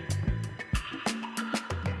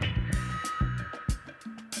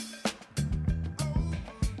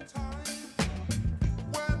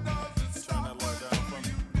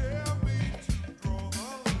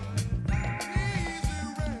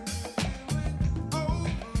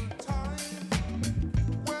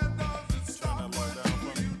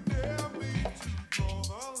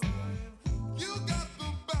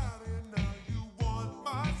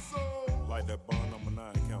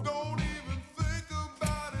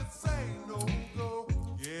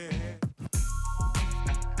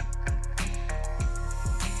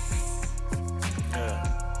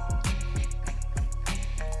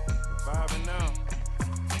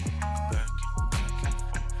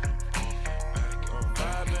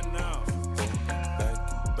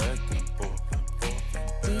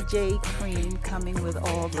 DJ Cream coming with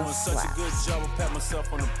all the Doing such a slaps. good job, I pat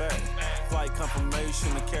myself on the back. Flight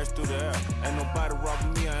confirmation, the cash through the air. Ain't nobody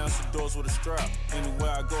robbing me, I answer doors with a strap.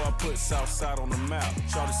 Anywhere I go, I put Southside on the map.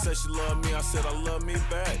 Shawty said she love me, I said I love me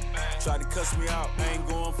back. Tried to cuss me out, I ain't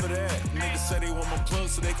going for that. Niggas say they want my plug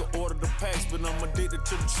so they can order the packs, but I'm addicted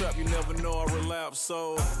to the trap, you never know I relapse,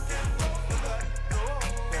 so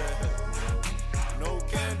no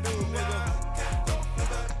can do, nigga.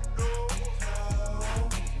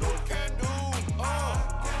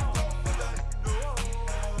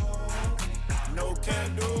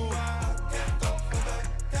 Can do.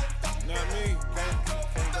 Not me.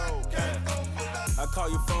 I call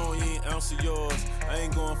your phone, you ain't answer yours. I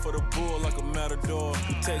ain't going for the bull like a matador.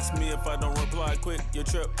 You text me if I don't reply quick, your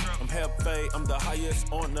trip. I'm Hefe, I'm the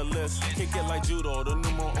highest on the list. Kick it like judo, the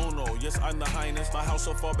numero uno. Yes, I'm the highness. My house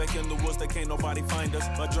so far back in the woods that can't nobody find us.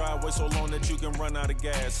 My driveway so long that you can run out of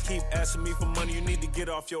gas. Keep asking me for money, you need to get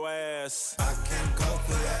off your ass. I can't go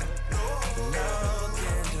for that. No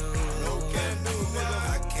can do. No can do, nigga.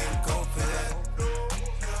 I can't go for that.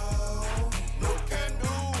 No can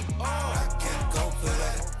do. I can't go for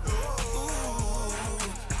that.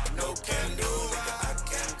 No can do, nigga. I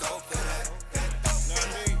can't go for that. Not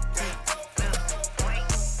me.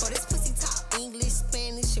 For this pussy talk, English,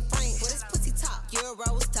 Spanish, and French. For this pussy talk,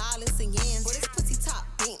 euros, dollars, and yens. For this pussy talk,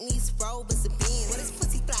 Bentleys, Rovers, and Benz. For this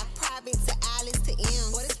pussy fly private to Alice to M.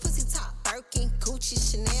 For this pussy talk, Birkin, Gucci,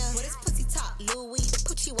 Chanel. For this pussy talk, Louis,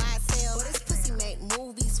 Pucci, YSL. For this pussy make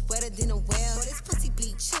movies wetter than a well. For this pussy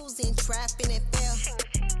bleed choosing, trapping, and fail.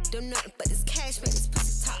 Don't nothing but this cash, man, this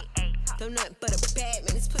pussy talk. Don't nothing but a bad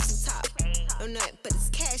man, this pussy talk. Don't nothing but this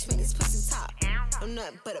cash, man, this pussy talk. Don't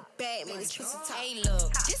nothing but a bad man, this pussy talk. Hey,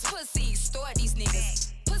 look, this pussy extort these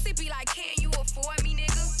niggas. Pussy be like, can you afford me,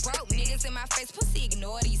 nigga? Broke niggas in my face, pussy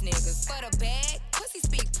ignore these niggas. For the bag, pussy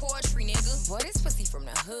speak poetry, nigga. Boy, this pussy from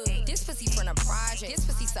the hood. This pussy from the project. This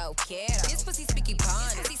pussy so ghetto. This pussy speak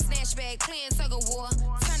Ebonics. This pussy snatch bag, playing tug of war.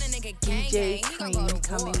 Turn a nigga gang DJ gang. Cream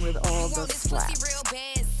coming with all You the want this pussy slaps. real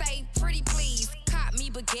bad? Say pretty please. Cop me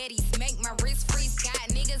baguettes, make my wrist freeze. Got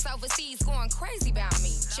niggas overseas going crazy about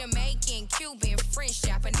me. Jamaican, Cuban, French,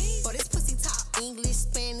 Japanese. For this pussy talk, English,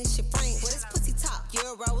 Spanish, and French. For this pussy talk,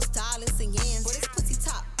 euros, dollars, and yens. For this pussy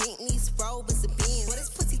talk, Bentleys, Rovers, and Benz. For this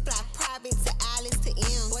pussy fly private to Alice to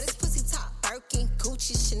M. For this pussy talk, Birkin,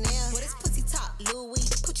 Gucci, Chanel. For this pussy talk, Louis,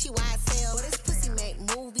 Pucci, YSL. For this pussy make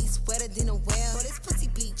movies wetter than a well. For this pussy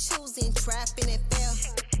bleed choosing, trapping, and fail.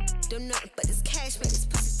 Don't nothing but this cash, man, this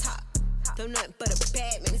pussy talk. Don't nothing but a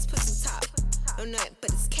bad man, this pussy talk. Don't nothing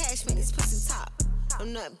but this cash, man, this pussy talk.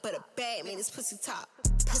 Don't nothing but a bad man, this pussy talk.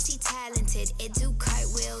 Pussy talented, it do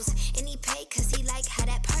cartwheels. And he pay cause he like how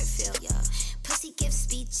that part feel, yeah. Pussy give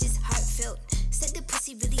speeches heartfelt. Said the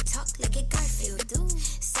pussy really talk like a Garfield.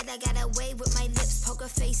 Said I got away with my lips. Poker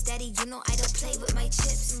face, daddy, you know I don't play with my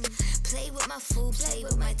chips. Play with my food, play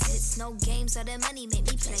with my tits. No games or the money make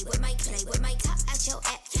me play with my cock out your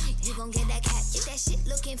app. You gon' get that cat, get that shit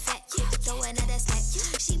looking fat. Throw another stack.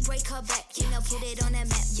 She break her back, you know, put it on the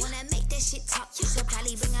map. Wanna make that shit talk, so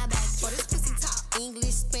probably bring her back. What is pussy talk?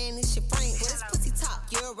 English, Spanish, and French. What is pussy talk?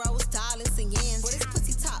 Euros, dollars, and yens. What is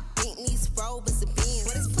pussy talk? Bentleys, Rovers, and Benz.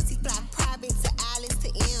 What is pussy fly? Private to Alice to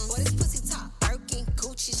M. What is pussy talk? Birkin,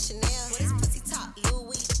 Gucci, Chanel. What is pussy talk?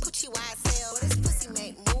 Louis, Gucci, YSL. What is pussy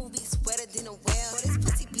make movies wetter than a well? What is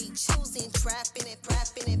pussy be choosing, trapping it,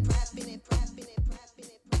 prapping it, prapping it, prapping it, prapping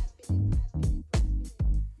it, prapping it.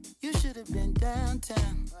 You should have been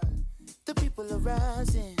downtown. The people are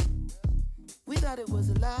rising. We thought it was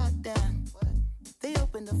a lockdown. They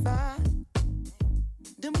opened the fire.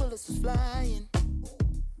 Them bullets was flying.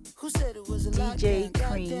 Who said it was a DJ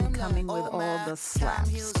lockdown? Cream coming with all the Time slaps.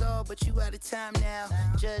 heals all, but you out of time now.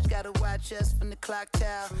 Judge gotta watch us from the clock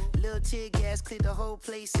tower. Little tear gas cleared the whole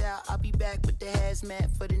place out. I'll be back with the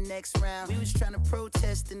hazmat for the next round. We was trying to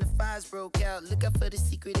protest and the fires broke out. Look out for the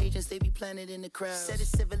secret agents, they be planted in the crowd. Said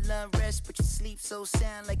it's civil unrest, but you sleep so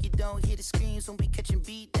sound like you don't hear the screams when we catching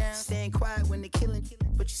beat down. Staying quiet when they killing,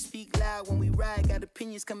 but you speak loud when we ride. Got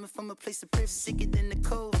opinions coming from a place of privilege. Sicker than the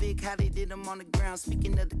COVID, how they did them on the ground.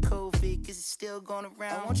 Speaking of the COVID, is it still going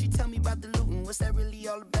around? Won't you tell me about the looting? What's that really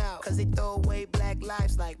all about? Cause they throw away black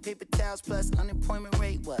lives like paper towels plus unemployment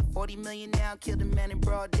rate. What, 40 million now? Killed a man in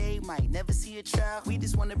broad day. Might never see a trial. We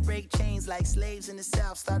just wanna break chains like slaves in the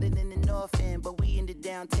South. Started in the North End, but we in the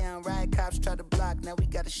downtown. Riot cops try to block, now we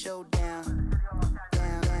got a showdown.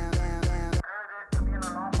 Down, down, down, down.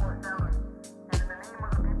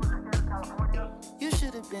 You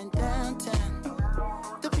should have been downtown.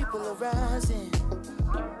 The people are rising.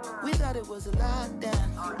 We thought it was a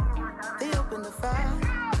lockdown. They opened the fire.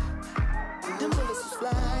 Them bullets was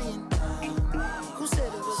flying. Who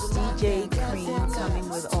said it was a lockdown? DJ Cream coming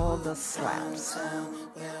with all the slaps.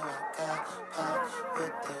 Where I got popped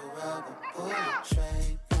with the rubber bullet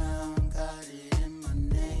tray down. Got it in my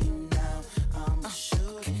name now. I'm a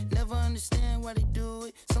shooter. Never understand why they do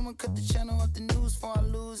it. Someone cut the channel off the news before I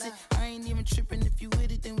lose it. I ain't even tripping. If you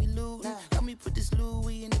with it, then we lose. Let me put this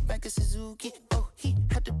Louis in the back of Suzuki. Oh, he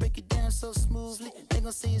had to break it down so smoothly. They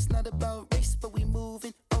gon' say it's not about race, but we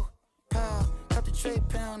moving. Oh, pow, cut the tray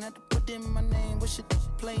pound. Had to put in my name. What should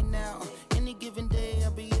play now? Any given day,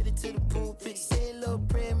 I'll be headed to the pulpit. Say a little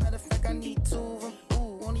prayer. Matter of fact, I need two of them.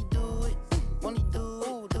 Ooh, won't he do it? Won't he do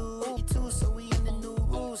it? Do it too, so we in the new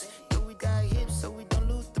rules. Yeah, we got hips, so we don't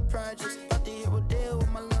lose the projects. About to hit Rodale with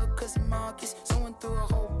my little cousin Marcus. Someone threw a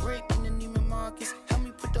whole brick in the Neiman Marcus. Help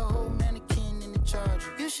me put the whole mannequin in the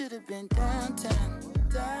charger. You should have been downtown.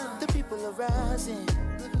 The people are rising.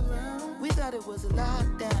 We thought it was a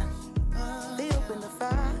lockdown. They opened the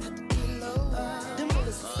fire. Them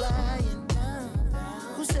bullets were flying.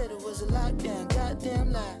 Who said it was a lockdown?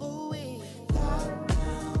 Goddamn lie.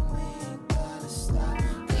 Lockdown, we gotta stop.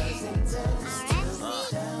 'Cause they tell us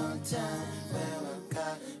to downtown. Where I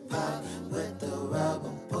got popped with the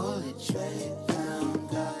rubber bullet tray down.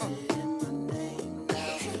 Got it in my name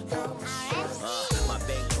now. My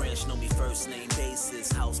bank branch know me first name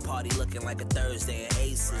basis. House party looking like a Thursday in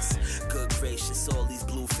Aces. Good gracious, all these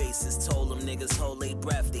blue faces. Told them niggas hold their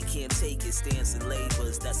breath, they can't take it. Stands and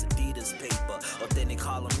labors, that's Adidas paper. Authentic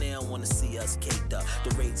Harlem, they don't wanna see us caked up.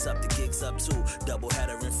 The rates up, the gigs up too. Double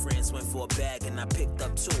header in France, went for a bag and I picked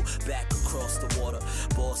up two. Back across the water,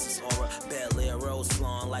 Boston's aura. Bel Air rose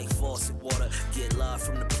flowing like faucet water. Get love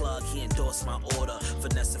from the plug, he endorsed my order.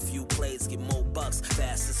 Finesse a few plays, get more bucks.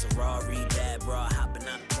 Fast as a Ferrari, bad bra, hopping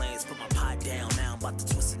out the planes. Put my pot down, now I'm about to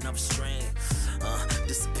twist another string.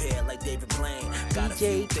 Disappear like David Blaine. Got a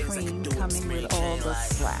few things I can do coming with all the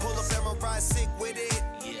slaps. Pull up and we'll ride sick with it.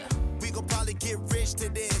 Yeah. We gon' probably get rich to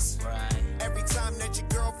this. Right. Every time that your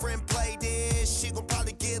girlfriend play this, she gon'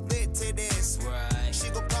 probably get lit to this. Right. She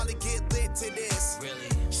gon' probably get lit to this. Really?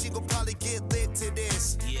 She gon' probably get lit to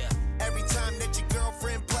this. Yeah. Every time that your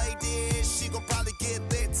girlfriend play this, she gon' probably get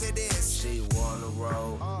lit to this. She wanna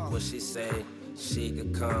roll, what she say? She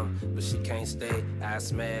could come, but she can't stay. I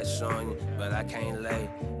smash on you, but I can't lay.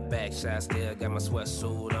 Back shot still got my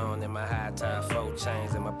sweatsuit on and my high tie, 4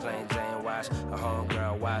 chains and my plain Jane watch. A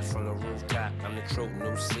homegirl watch from the rooftop. I'm the truth,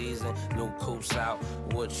 new season, new coops out.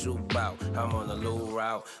 What you bout? I'm on the Lou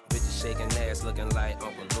route. Bitches shaking ass, looking like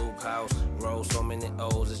Uncle Luke house. Roll so many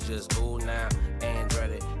O's, it's just ooh now.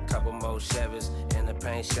 Andretti, couple more Chevys in the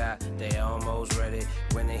paint shop. They almost ready.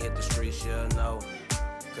 When they hit the streets, you'll know.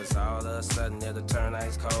 Cause all of a sudden it'll turn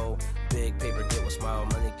ice cold. Big paper get with small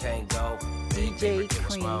money can't go. Big DJ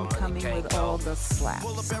Cream coming with all the slaps.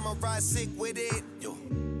 Pull up and my ride sick with it. Yo,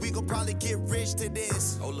 we gon' probably get rich to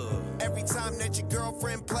this. Oh look. Every time that your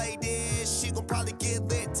girlfriend play this, she gon' probably get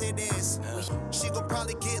lit to this. She gon'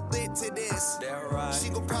 probably get lit to this. Right. She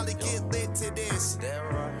gon' probably get lit to this.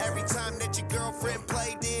 Right. Every time that your girlfriend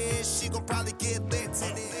play this, she gon' probably get lit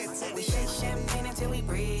to this. We shake champagne until we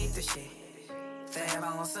break the shit. Fab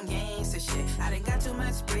on some gangster shit. I done got too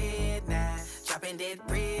much bread now. Dropping dead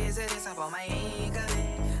presidents up on my ankle.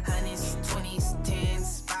 Hundreds, 20s,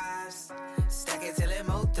 10s, 5s. Stack it till it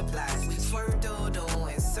multiplies. We swerve do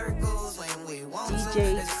in circles when we want to.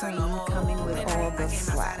 DJ Cream coming with all the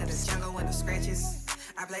slaps. Jungle with the scratches.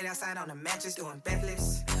 I played outside on the mattress doing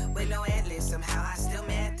backflips. With no atlas, somehow I still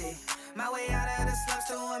met it. My way out of the slums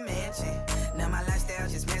to a mansion. Now my lifestyle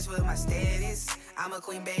just match with my status. I'm a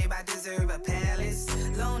queen, babe, I deserve a palace.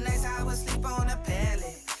 Long nights I would sleep on a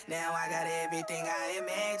pallet. Now I got everything I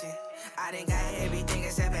imagine. I done got everything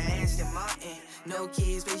except an Aston Martin. No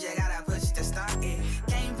kids, bitch, I gotta push to start it.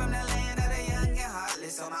 Came from the land of the young and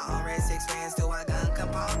heartless. So my own red 6 fans to a gun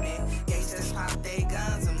compartment. Gangsters pop they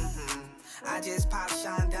guns, I just pop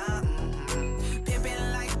Shonda,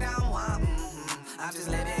 pimpin' like Don Juan, I'm just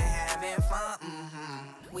living, having fun,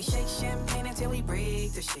 We shake champagne until we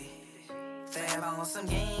break the shit. Fab on some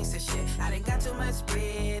gangster shit. I done got too much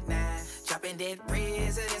bread now. Dropping dead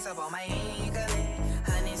presidents up on my ankle.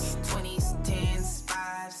 Hundreds, 20s, 10s,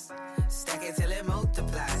 5s. Stack it till it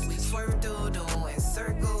multiplies. We swerve do in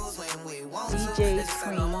circles when we want to. DJ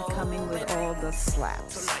Cream coming with all the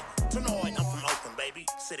slaps. Tonight, I'm from Oakland, baby.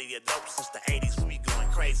 City of dope since the 80s. We be going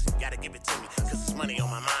crazy. Gotta give it to me, cause it's money on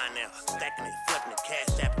my mind.